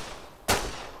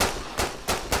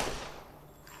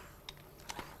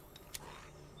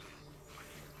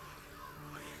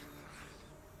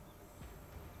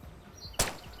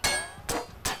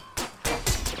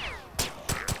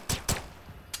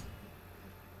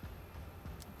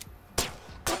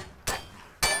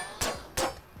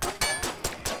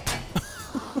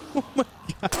 Oh my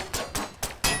God.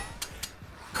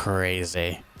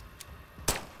 Crazy.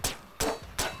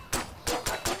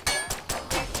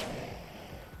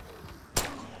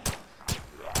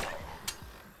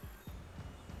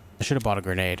 I should have bought a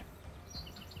grenade.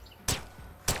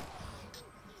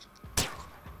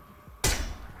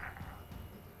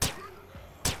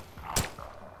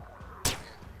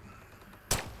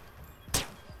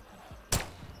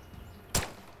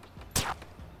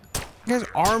 His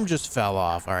arm just fell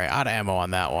off. All right, out of ammo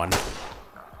on that one.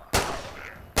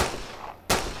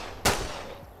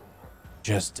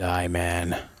 Just die,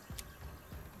 man.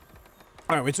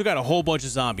 All right, we took out a whole bunch of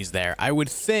zombies there. I would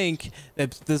think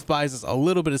that this buys us a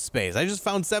little bit of space. I just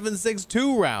found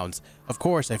 7.62 rounds. Of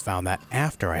course, I found that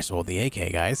after I sold the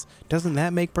AK, guys. Doesn't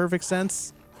that make perfect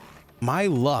sense? My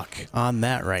luck on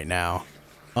that right now.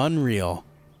 Unreal.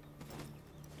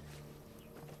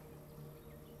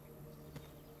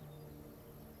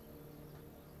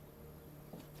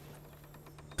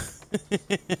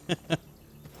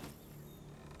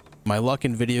 My luck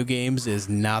in video games is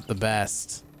not the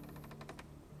best.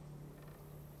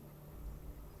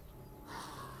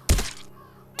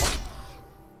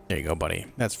 There you go, buddy.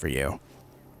 That's for you.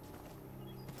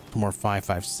 More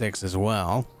 5.56 as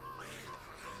well.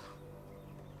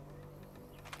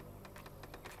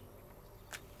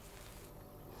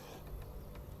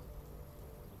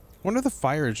 Wonder if the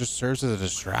fire just serves as a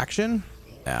distraction?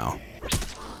 No.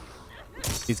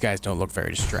 These guys don't look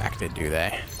very distracted, do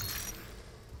they?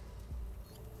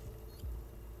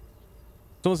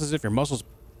 It's almost as if your muscles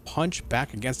punch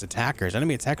back against attackers.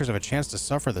 Enemy attackers have a chance to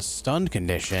suffer the stunned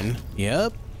condition.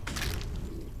 Yep.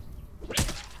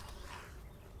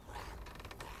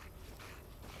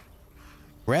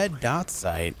 Red dot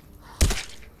sight.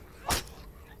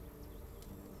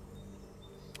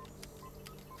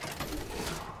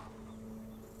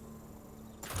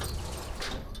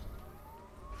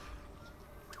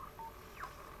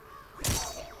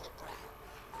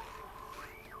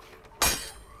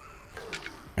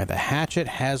 Right, the hatchet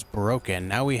has broken.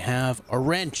 Now we have a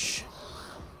wrench.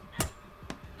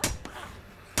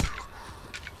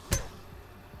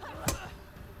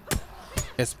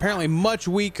 It's apparently much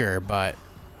weaker, but,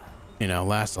 you know,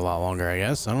 lasts a lot longer, I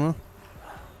guess. I don't know.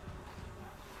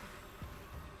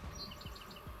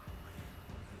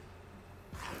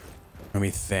 Let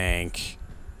me think.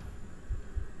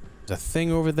 There's a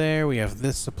thing over there. We have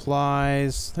this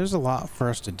supplies. There's a lot for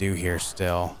us to do here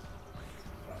still.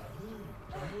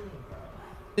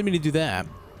 Didn't mean to do that.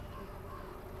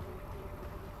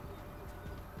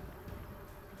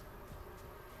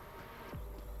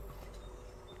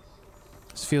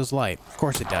 This feels light. Of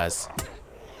course it does.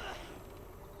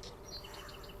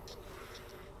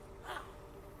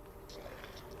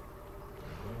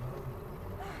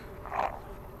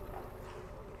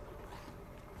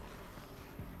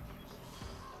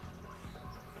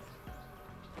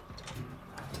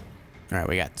 All right,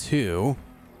 we got two.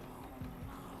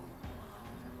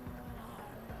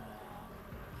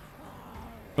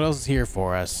 What else is here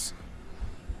for us?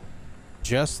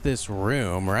 Just this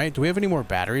room, right? Do we have any more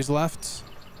batteries left?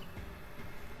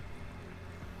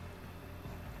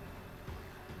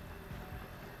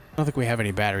 I don't think we have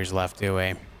any batteries left, do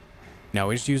we? No,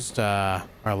 we just used our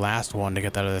last one to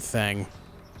get that other thing.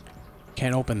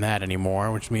 Can't open that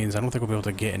anymore, which means I don't think we'll be able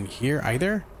to get in here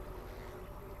either.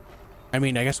 I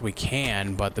mean, I guess we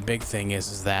can, but the big thing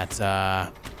is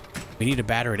that we need a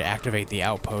battery to activate the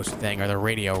outpost thing, or the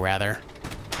radio, rather.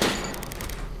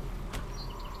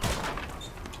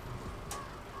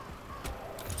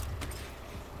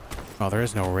 Oh, there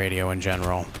is no radio in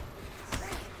general.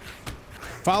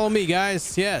 Follow me,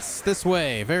 guys. Yes, this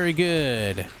way. Very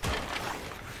good.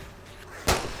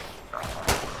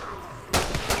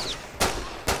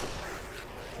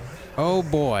 Oh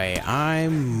boy,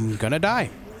 I'm gonna die.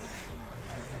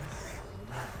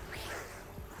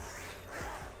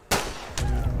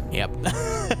 Yep.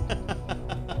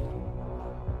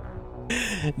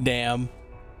 Damn.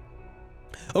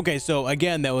 Okay, so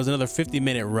again, that was another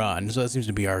 50-minute run, so that seems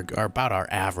to be our about our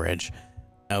average.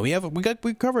 We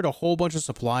covered a whole bunch of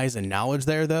supplies and knowledge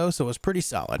there, though, so it was pretty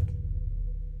solid.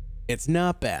 It's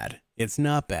not bad. It's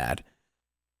not bad.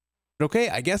 But okay,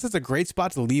 I guess it's a great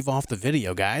spot to leave off the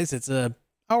video, guys. It's a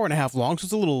hour and a half long, so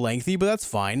it's a little lengthy, but that's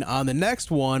fine. On the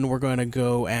next one, we're going to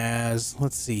go as,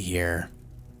 let's see here.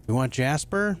 We want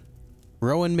Jasper,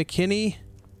 Rowan McKinney,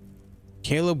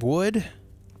 Caleb Wood.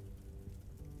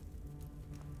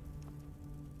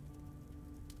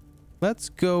 Let's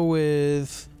go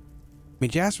with, I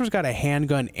mean, Jasper's got a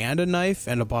handgun and a knife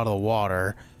and a bottle of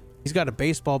water. He's got a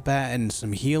baseball bat and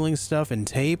some healing stuff and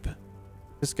tape.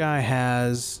 This guy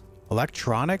has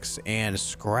electronics and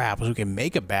scrap, so we can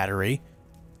make a battery.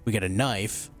 We get a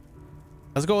knife.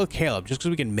 Let's go with Caleb, just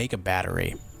because we can make a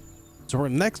battery. So for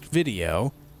the next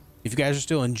video, if you guys are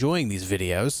still enjoying these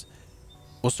videos,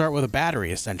 we'll start with a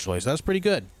battery, essentially. So that's pretty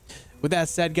good. With that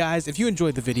said, guys, if you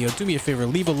enjoyed the video, do me a favor,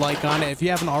 leave a like on it. If you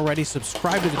haven't already,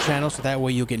 subscribe to the channel so that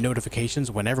way you'll get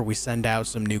notifications whenever we send out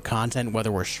some new content,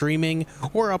 whether we're streaming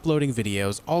or uploading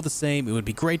videos. All the same, it would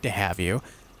be great to have you.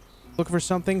 Looking for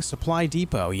something? Supply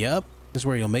Depot. Yep, this is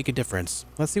where you'll make a difference.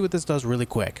 Let's see what this does really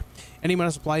quick. Any amount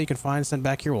of supply you can find sent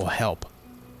back here will help.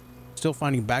 Still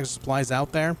finding bags of supplies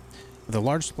out there? The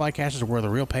large supply caches are where the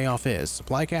real payoff is.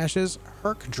 Supply caches?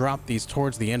 Herc dropped these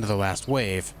towards the end of the last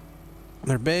wave.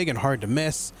 They're big and hard to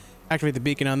miss. Activate the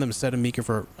beacon on them, set a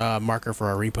marker for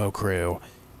our repo crew.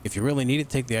 If you really need it,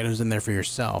 take the items in there for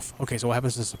yourself. Okay, so what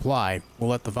happens to supply?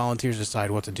 We'll let the volunteers decide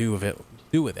what to do with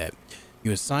it.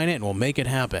 You assign it and we'll make it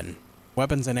happen.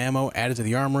 Weapons and ammo added to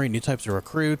the armory, new types of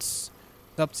recruits.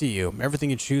 It's up to you. Everything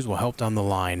you choose will help down the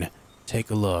line. Take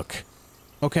a look.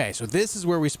 Okay, so this is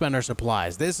where we spend our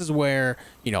supplies. This is where,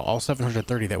 you know, all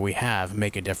 730 that we have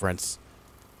make a difference.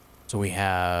 So we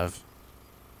have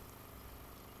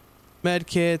med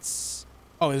kits.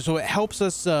 Oh, so it helps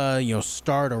us, you know,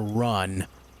 start a run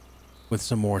with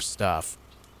some more stuff.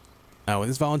 When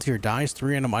this volunteer dies,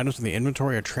 3 random items from the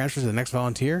inventory are transferred to the next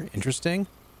volunteer. Interesting.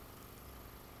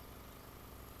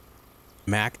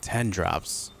 Mac 10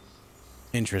 drops.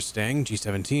 Interesting.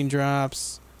 G17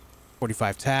 drops.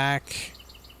 45 tack.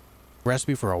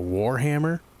 Recipe for a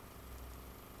warhammer.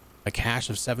 A cache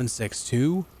of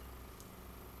 762.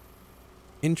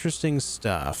 Interesting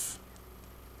stuff.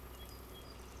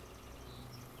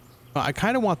 Well, I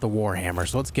kind of want the warhammer,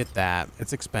 so let's get that.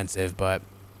 It's expensive, but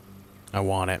I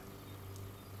want it.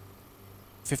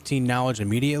 15 knowledge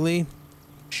immediately?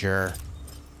 Sure.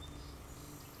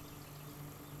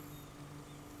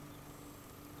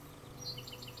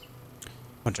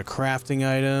 Bunch of crafting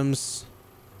items.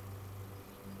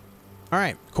 All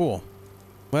right, cool.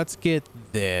 Let's get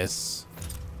this.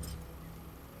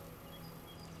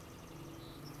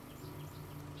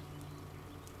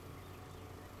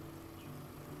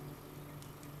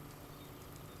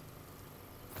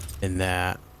 In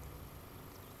that.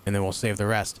 And then we'll save the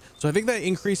rest. So I think that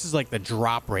increases like the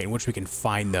drop rate in which we can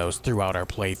find those throughout our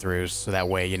playthroughs. So that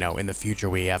way, you know, in the future,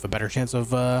 we have a better chance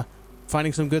of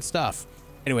finding some good stuff.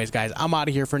 Anyways, guys, I'm out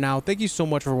of here for now. Thank you so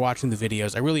much for watching the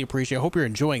videos. I really appreciate it. I hope you're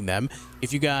enjoying them.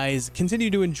 If you guys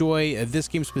continue to enjoy this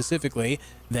game specifically,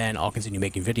 then I'll continue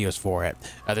making videos for it.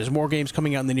 There's more games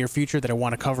coming out in the near future that I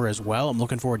want to cover as well. I'm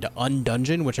looking forward to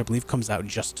Undungeon, which I believe comes out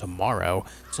just tomorrow.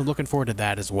 So I'm looking forward to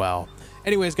that as well.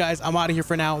 Anyways, guys, I'm out of here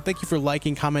for now. Thank you for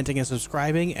liking, commenting, and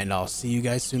subscribing, and I'll see you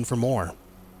guys soon for more.